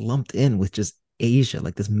do I get lumped in with just Asia,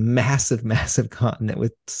 like this massive, massive continent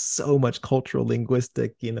with so much cultural,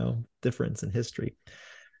 linguistic, difference in history.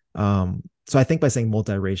 So I think by saying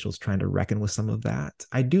multiracial is trying to reckon with some of that.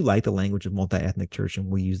 I do like the language of multi-ethnic church, and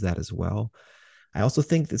we use that as well. I also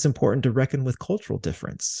think it's important to reckon with cultural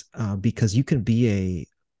difference, because you can be a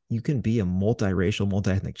multiracial,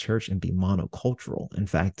 multi-ethnic church and be monocultural. In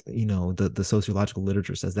fact, the sociological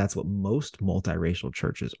literature says that's what most multiracial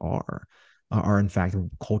churches are in fact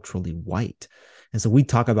culturally white. And so we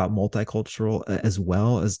talk about multicultural as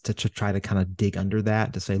well, as to try to kind of dig under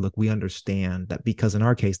that, to say, look, we understand that because in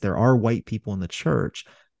our case there are white people in the church,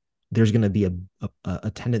 there's going to be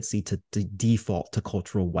a tendency to default to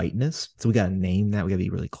cultural whiteness. So we got to name that. We got to be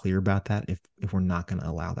really clear about that if we're not going to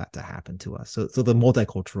allow that to happen to us. So the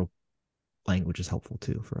multicultural language is helpful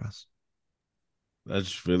too for us.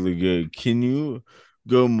 That's really good. Can you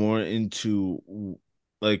go more into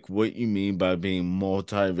like what you mean by being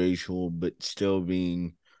multiracial but still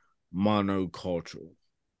being monocultural?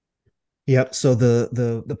 Yep. So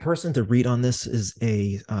the person to read on this is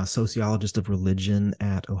a sociologist of religion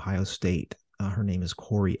at Ohio State. Her name is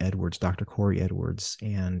Corey Edwards, Dr. Corey Edwards,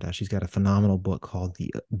 and she's got a phenomenal book called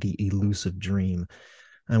the Elusive Dream.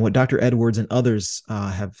 And what Dr. Edwards and others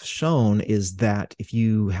have shown is that if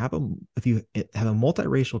you have a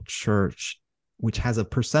multiracial church which has a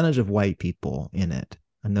percentage of white people in it,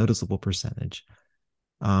 a noticeable percentage,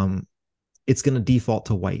 um, it's going to default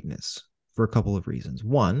to whiteness for a couple of reasons.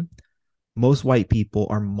 One, most white people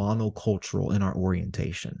are monocultural in our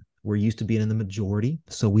orientation. We're used to being in the majority,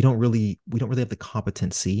 so we don't really have the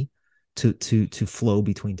competency to flow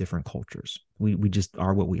between different cultures. We just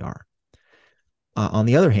are what we are. On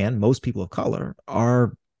the other hand, most people of color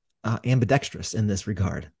are ambidextrous in this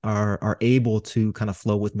regard, are able to kind of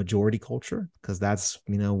flow with majority culture, because that's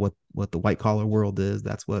what the white collar world is,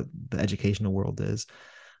 that's what the educational world is,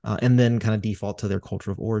 and then kind of default to their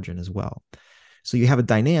culture of origin as well. So you have a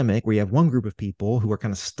dynamic where you have one group of people who are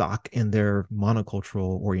kind of stuck in their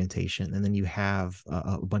monocultural orientation, and then you have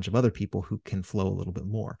a bunch of other people who can flow a little bit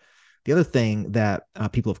more. The other thing that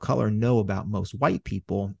people of color know about most white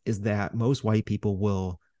people is that most white people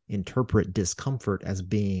will interpret discomfort as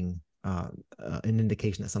being an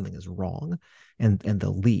indication that something is wrong, and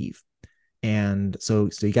they'll leave. And so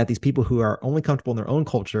you got these people who are only comfortable in their own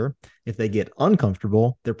culture. If they get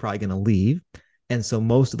uncomfortable, they're probably going to leave. And so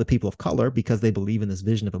most of the people of color, because they believe in this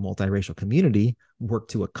vision of a multiracial community, work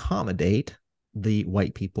to accommodate the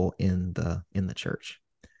white people in the church.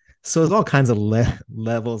 So there's all kinds of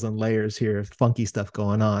levels and layers here, funky stuff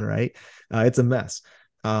going on, right? It's a mess.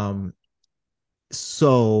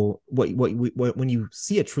 So when you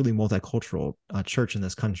see a truly multicultural church in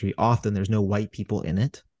this country, often there's no white people in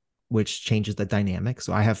it, which changes the dynamic.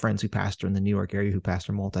 So I have friends who pastor in the New York area who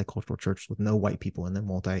pastor multicultural churches with no white people in them,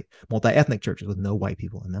 multi-ethnic churches with no white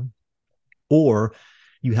people in them. Or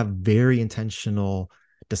you have very intentional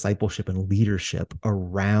discipleship and leadership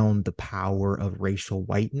around the power of racial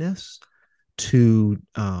whiteness to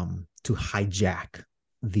hijack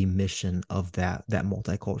the mission of that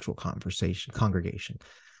multicultural congregation.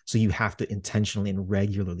 So you have to intentionally and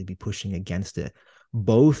regularly be pushing against it,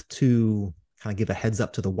 both to kind of give a heads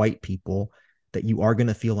up to the white people that you are going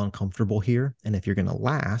to feel uncomfortable here, and if you're going to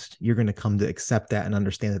last, you're going to come to accept that and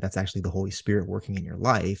understand that that's actually the Holy Spirit working in your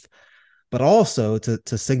life. But also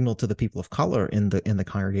to signal to the people of color in the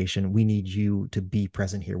congregation, we need you to be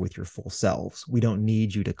present here with your full selves. We don't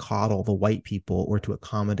need you to coddle the white people or to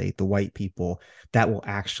accommodate the white people. That will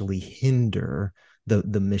actually hinder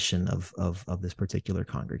the mission of this particular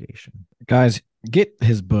congregation. Guys, get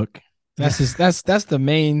his book. That's the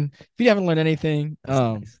main. If you haven't learned anything,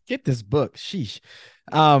 Nice. get this book. Sheesh.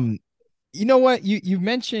 You know what? You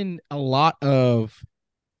mentioned a lot of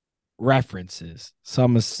references. So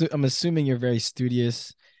I'm assuming you're very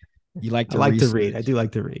studious. You like I to like to research. read. I do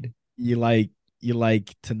like to read. You like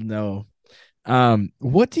to know.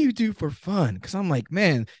 What do you do for fun? Because I'm like,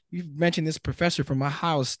 man, you mentioned this professor from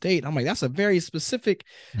Ohio State. I'm like, that's a very specific.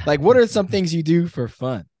 Like, what are some things you do for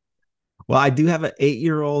fun? Well, I do have an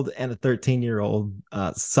 8-year-old and a 13-year-old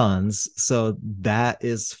sons, so that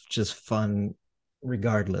is just fun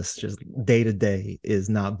regardless. Just day to day is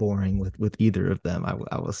not boring with either of them.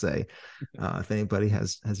 I will say, if anybody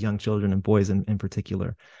has young children and boys in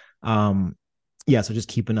particular, um, yeah. So just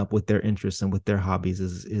keeping up with their interests and with their hobbies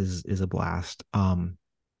is a blast.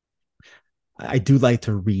 I do like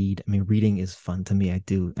to read. I mean, reading is fun to me. I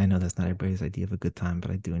do. I know that's not everybody's idea of a good time,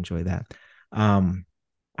 but I do enjoy that. Um,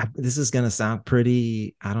 this is gonna sound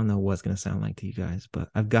pretty. I don't know what's gonna sound like to you guys, but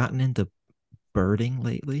I've gotten into birding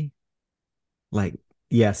lately. Like,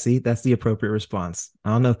 yeah, see, that's the appropriate response. I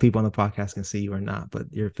don't know if people on the podcast can see you or not,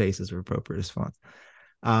 but your face is an appropriate response.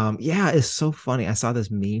 Yeah, it's so funny. I saw this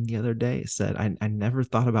meme the other day. It said, I never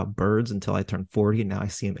thought about birds until I turned 40, and now I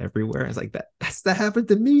see them everywhere. I was like, that happened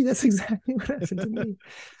to me. That's exactly what happened to me.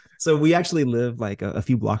 So we actually live like a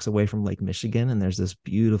few blocks away from Lake Michigan, and there's this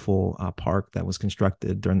beautiful park that was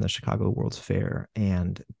constructed during the Chicago World's Fair.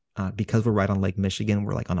 And because we're right on Lake Michigan,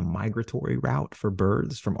 we're like on a migratory route for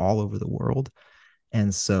birds from all over the world.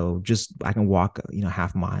 And so just I can walk,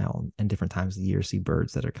 half mile and different times of the year, see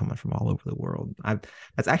birds that are coming from all over the world.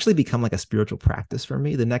 That's actually become like a spiritual practice for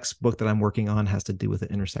me. The next book that I'm working on has to do with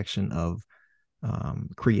the intersection of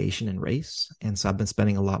creation and race. And so I've been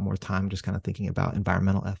spending a lot more time just kind of thinking about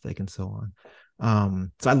environmental ethic and so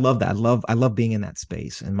on. So I love that. I love being in that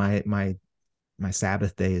space. And my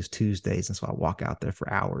Sabbath day is Tuesdays. And so I walk out there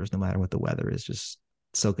for hours, no matter what the weather is, just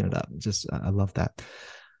soaking it up. Just, I love that.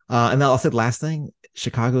 And then I'll say the last thing,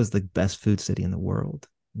 Chicago is the best food city in the world.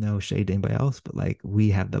 No shade to anybody else, but like we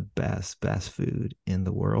have the best food in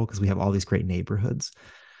the world because we have all these great neighborhoods.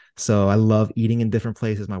 So I love eating in different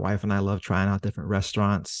places. My wife and I love trying out different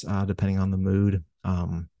restaurants, depending on the mood.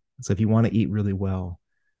 So if you want to eat really well,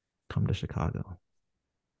 come to Chicago.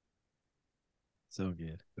 So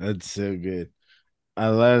good. That's so good.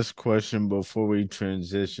 Our last question before we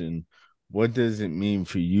transition. What does it mean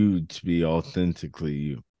for you to be authentically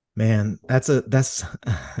you? Man, that's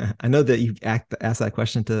I know that you asked that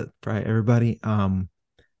question to probably everybody.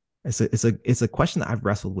 It's a question that I've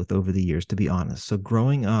wrestled with over the years, to be honest. So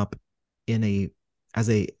growing up in as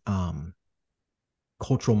a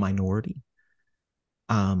cultural minority,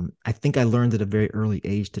 I think I learned at a very early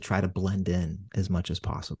age to try to blend in as much as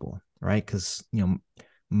possible, right? Because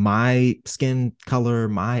my skin color,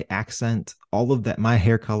 my accent, all of that, my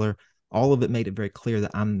hair color, all of it made it very clear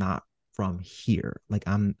that I'm not from here. Like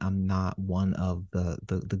I'm not one of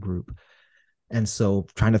the group. And so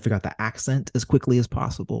trying to figure out the accent as quickly as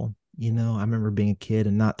possible, I remember being a kid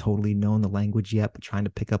and not totally knowing the language yet, but trying to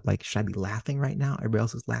pick up, like, should I be laughing right now? Everybody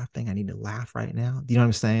else is laughing. I need to laugh right now. Do you know what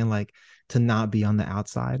I'm saying? Like, to not be on the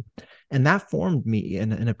outside. And that formed me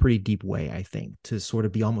in a pretty deep way, I think, to sort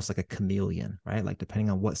of be almost like a chameleon, right? Like, depending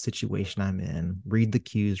on what situation I'm in, read the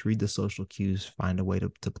cues, read the social cues, find a way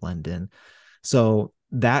to blend in. So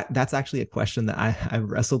that's actually a question that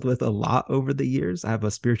I've wrestled with a lot over the years. I have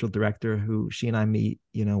a spiritual director who she and I meet,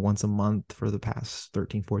 once a month for the past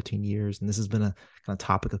 13, 14 years. And this has been a kind of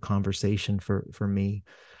topic of conversation for me.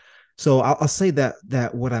 So I'll say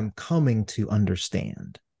that what I'm coming to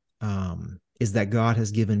understand is that God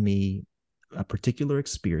has given me particular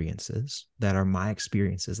experiences that are my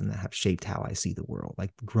experiences and that have shaped how I see the world.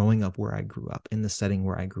 Like growing up where I grew up, in the setting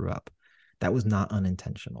where I grew up, that was not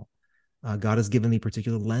unintentional. God has given me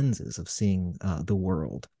particular lenses of seeing the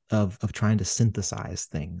world, of trying to synthesize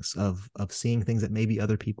things, of seeing things that maybe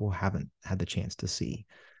other people haven't had the chance to see.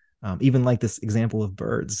 Even like this example of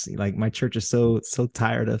birds. Like my church is so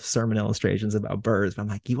tired of sermon illustrations about birds. But I'm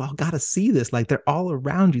like, you all got to see this. Like they're all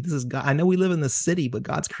around you. This is God. I know we live in the city, but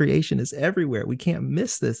God's creation is everywhere. We can't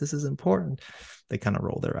miss this. This is important. They kind of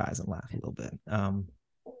roll their eyes and laugh a little bit.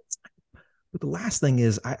 But the last thing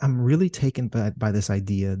is, I'm really taken by this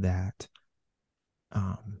idea that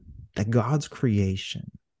God's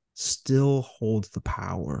creation still holds the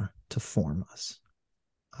power to form us,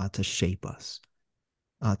 to shape us,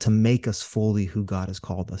 to make us fully who God has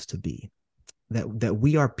called us to be. That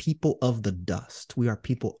we are people of the dust. We are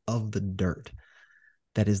people of the dirt.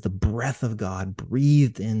 That is the breath of God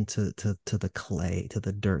breathed into the clay, to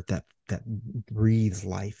the dirt that breathes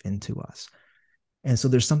life into us. And so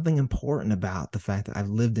there's something important about the fact that I've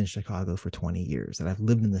lived in Chicago for 20 years, that I've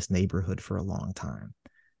lived in this neighborhood for a long time.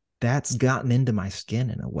 That's gotten into my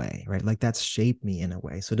skin in a way, right? Like that's shaped me in a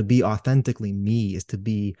way. So to be authentically me is to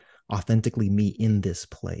be authentically me in this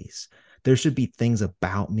place. There should be things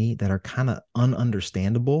about me that are kind of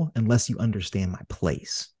ununderstandable unless you understand my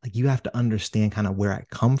place. Like you have to understand kind of where I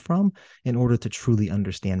come from in order to truly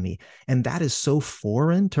understand me. And that is so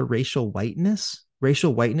foreign to racial whiteness.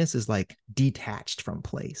 Racial whiteness is like detached from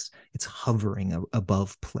place. It's hovering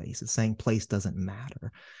above place. It's saying place doesn't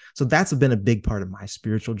matter. So that's been a big part of my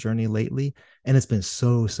spiritual journey lately. And it's been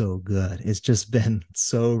so good. It's just been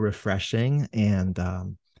so refreshing. And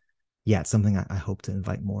yeah, it's something I hope to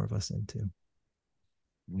invite more of us into.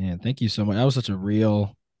 Man, thank you so much. That was such a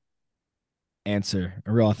real answer,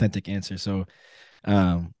 a real authentic answer. So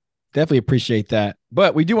definitely appreciate that.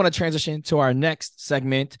 But we do want to transition to our next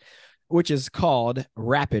segment, which is called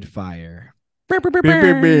Rapid Fire.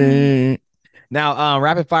 Now,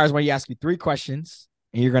 Rapid Fire is when you ask you 3 questions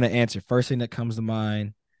and you're going to answer first thing that comes to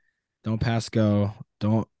mind. Don't pass go.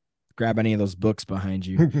 Don't grab any of those books behind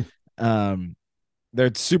you.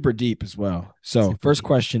 They're super deep as well. So first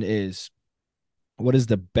question is, what is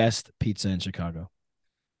the best pizza in Chicago?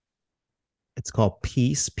 It's called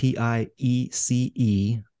Piece, Piece.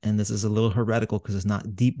 And this is a little heretical because it's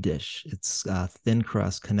not deep dish. It's thin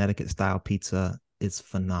crust, Connecticut style pizza. It's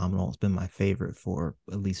phenomenal. It's been my favorite for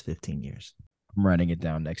at least 15 years. I'm writing it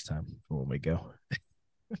down next time for when we go.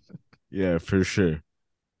 Yeah, for sure.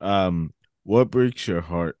 What breaks your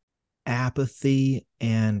heart? Apathy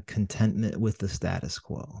and contentment with the status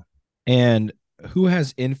quo. And who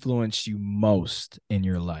has influenced you most in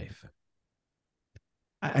your life?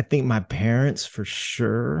 I think my parents for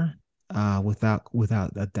sure, without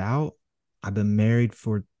a doubt. I've been married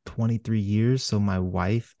for 23 years, so my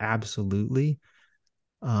wife, absolutely.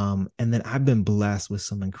 And then I've been blessed with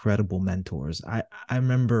some incredible mentors. I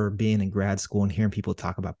remember being in grad school and hearing people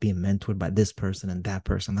talk about being mentored by this person and that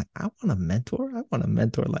person. I'm like, I want a mentor. I want a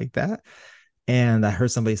mentor like that. And I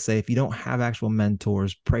heard somebody say, if you don't have actual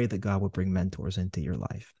mentors, pray that God would bring mentors into your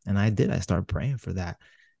life. And I did. I started praying for that.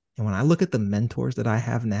 And when I look at the mentors that I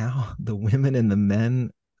have now, the women and the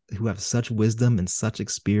men who have such wisdom and such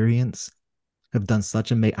experience, have done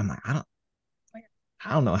such amazing. I'm like,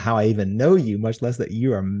 I don't know how I even know you, much less that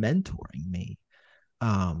you are mentoring me.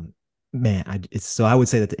 Man, I would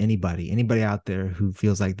say that to anybody out there who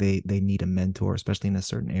feels like they need a mentor, especially in a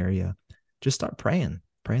certain area, just start praying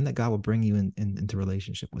that God will bring you into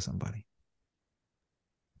relationship with somebody.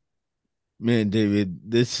 Man, David,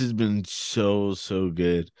 this has been so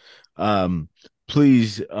good.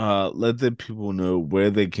 Please let the people know where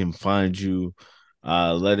they can find you.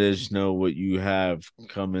 Let us know what you have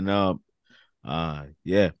coming up.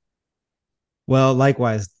 Yeah. Well,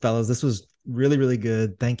 likewise, fellas, this was really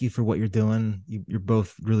good. Thank you for what you're doing. You're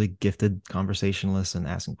both really gifted conversationalists and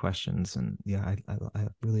asking questions. And yeah, I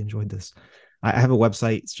really enjoyed this. I have a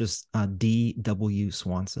website. It's just DW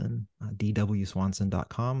Swanson,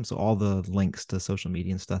 dwswanson.com. So all the links to social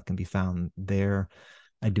media and stuff can be found there.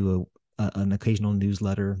 I do an occasional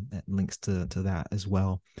newsletter that links to that as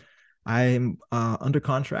well. I'm under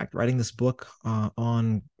contract writing this book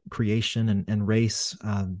on creation and race.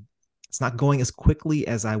 It's not going as quickly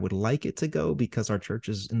as I would like it to go because our church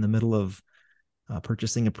is in the middle of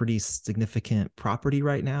purchasing a pretty significant property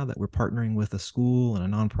right now that we're partnering with a school and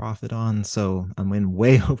a nonprofit on. So I'm in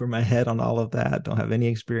way over my head on all of that. Don't have any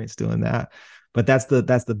experience doing that, but that's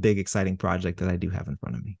the big exciting project that I do have in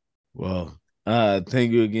front of me. Well,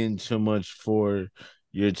 thank you again so much for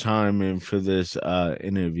your time and for this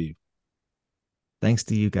interview. Thanks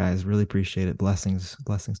to you guys. Really appreciate it. Blessings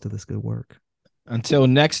to this good work. Until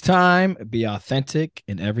next time, be authentic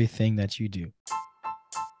in everything that you do.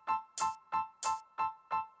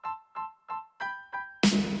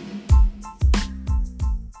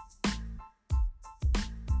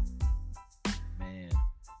 Man,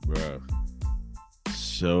 bro,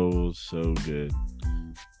 so good.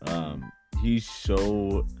 He's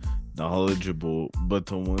so knowledgeable, but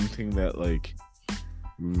the one thing that like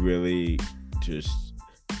really just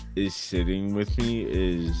is sitting with me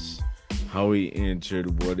is how he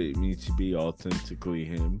answered what it means to be authentically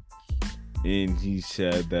him. And he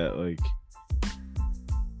said that like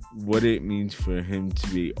what it means for him to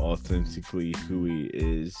be authentically who he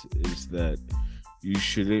is that you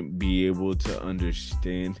shouldn't be able to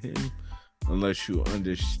understand him unless you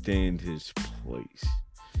understand his place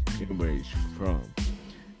and where he's from.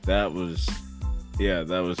 That was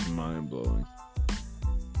mind-blowing.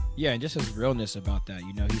 Yeah, and just his realness about that.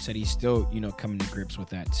 You know, he said he's still, coming to grips with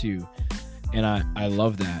that too. And I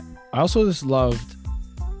love that. I also just loved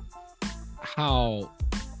how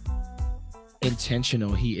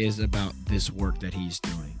intentional he is about this work that he's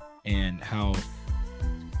doing and how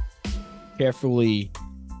carefully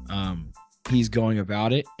he's going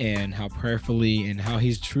about it and how prayerfully and how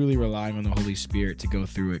he's truly relying on the Holy Spirit to go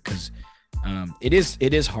through it, because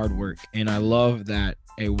it is hard work. And I love that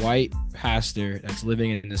a white pastor that's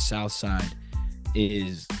living in the South Side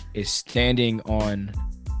is standing on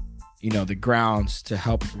the grounds to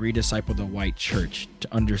help redisciple the white church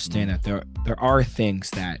to understand that there are things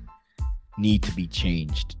that need to be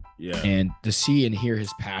changed. Yeah. And to see and hear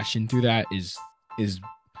his passion through that is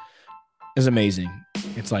amazing.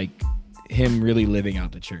 It's like him really living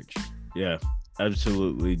out the church. Yeah,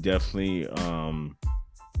 absolutely. Definitely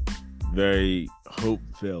very hope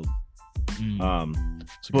filled.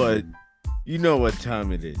 But you know what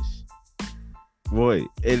time it is. Boy,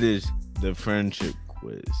 it is the friendship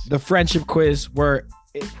quiz. The friendship quiz where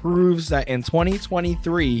it proves that in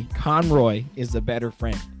 2023, Conroy is the better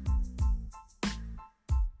friend.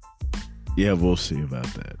 Yeah, we'll see about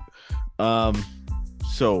that.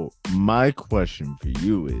 So my question for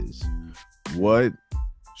you is, what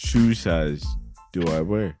shoe size do I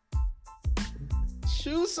wear?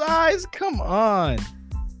 Shoe size? Come on.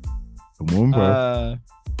 Come on, bro.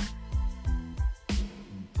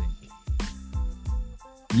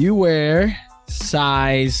 You wear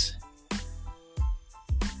size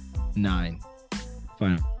 9.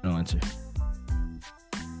 Final answer.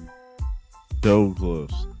 So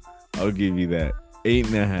close. I'll give you that.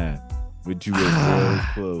 8.5. But you were very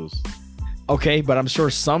close. Okay, but I'm sure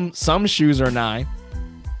some shoes are 9.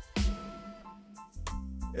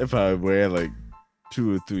 If I wear like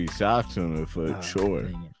 2 or 3 socks on a foot, sure.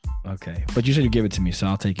 Okay, but you said you give it to me, so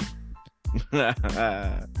I'll take it.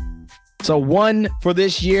 So 1 for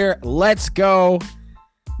this year. Let's go,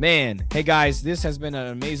 man. Hey guys, this has been an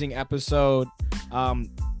amazing episode.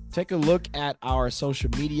 Take a look at our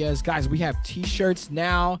social medias, guys. We have t-shirts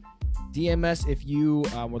now. DM us if you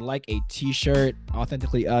would like a t-shirt,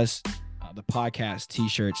 Authentically Us, the podcast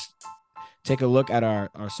t-shirts. Take a look at our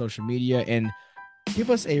social media and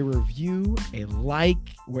give us a review, a like,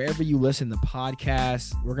 wherever you listen to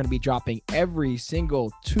podcasts. We're going to be dropping every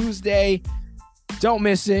single Tuesday. Don't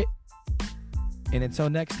miss it. And until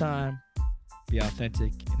next time, be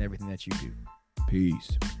authentic in everything that you do.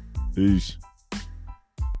 Peace. Peace.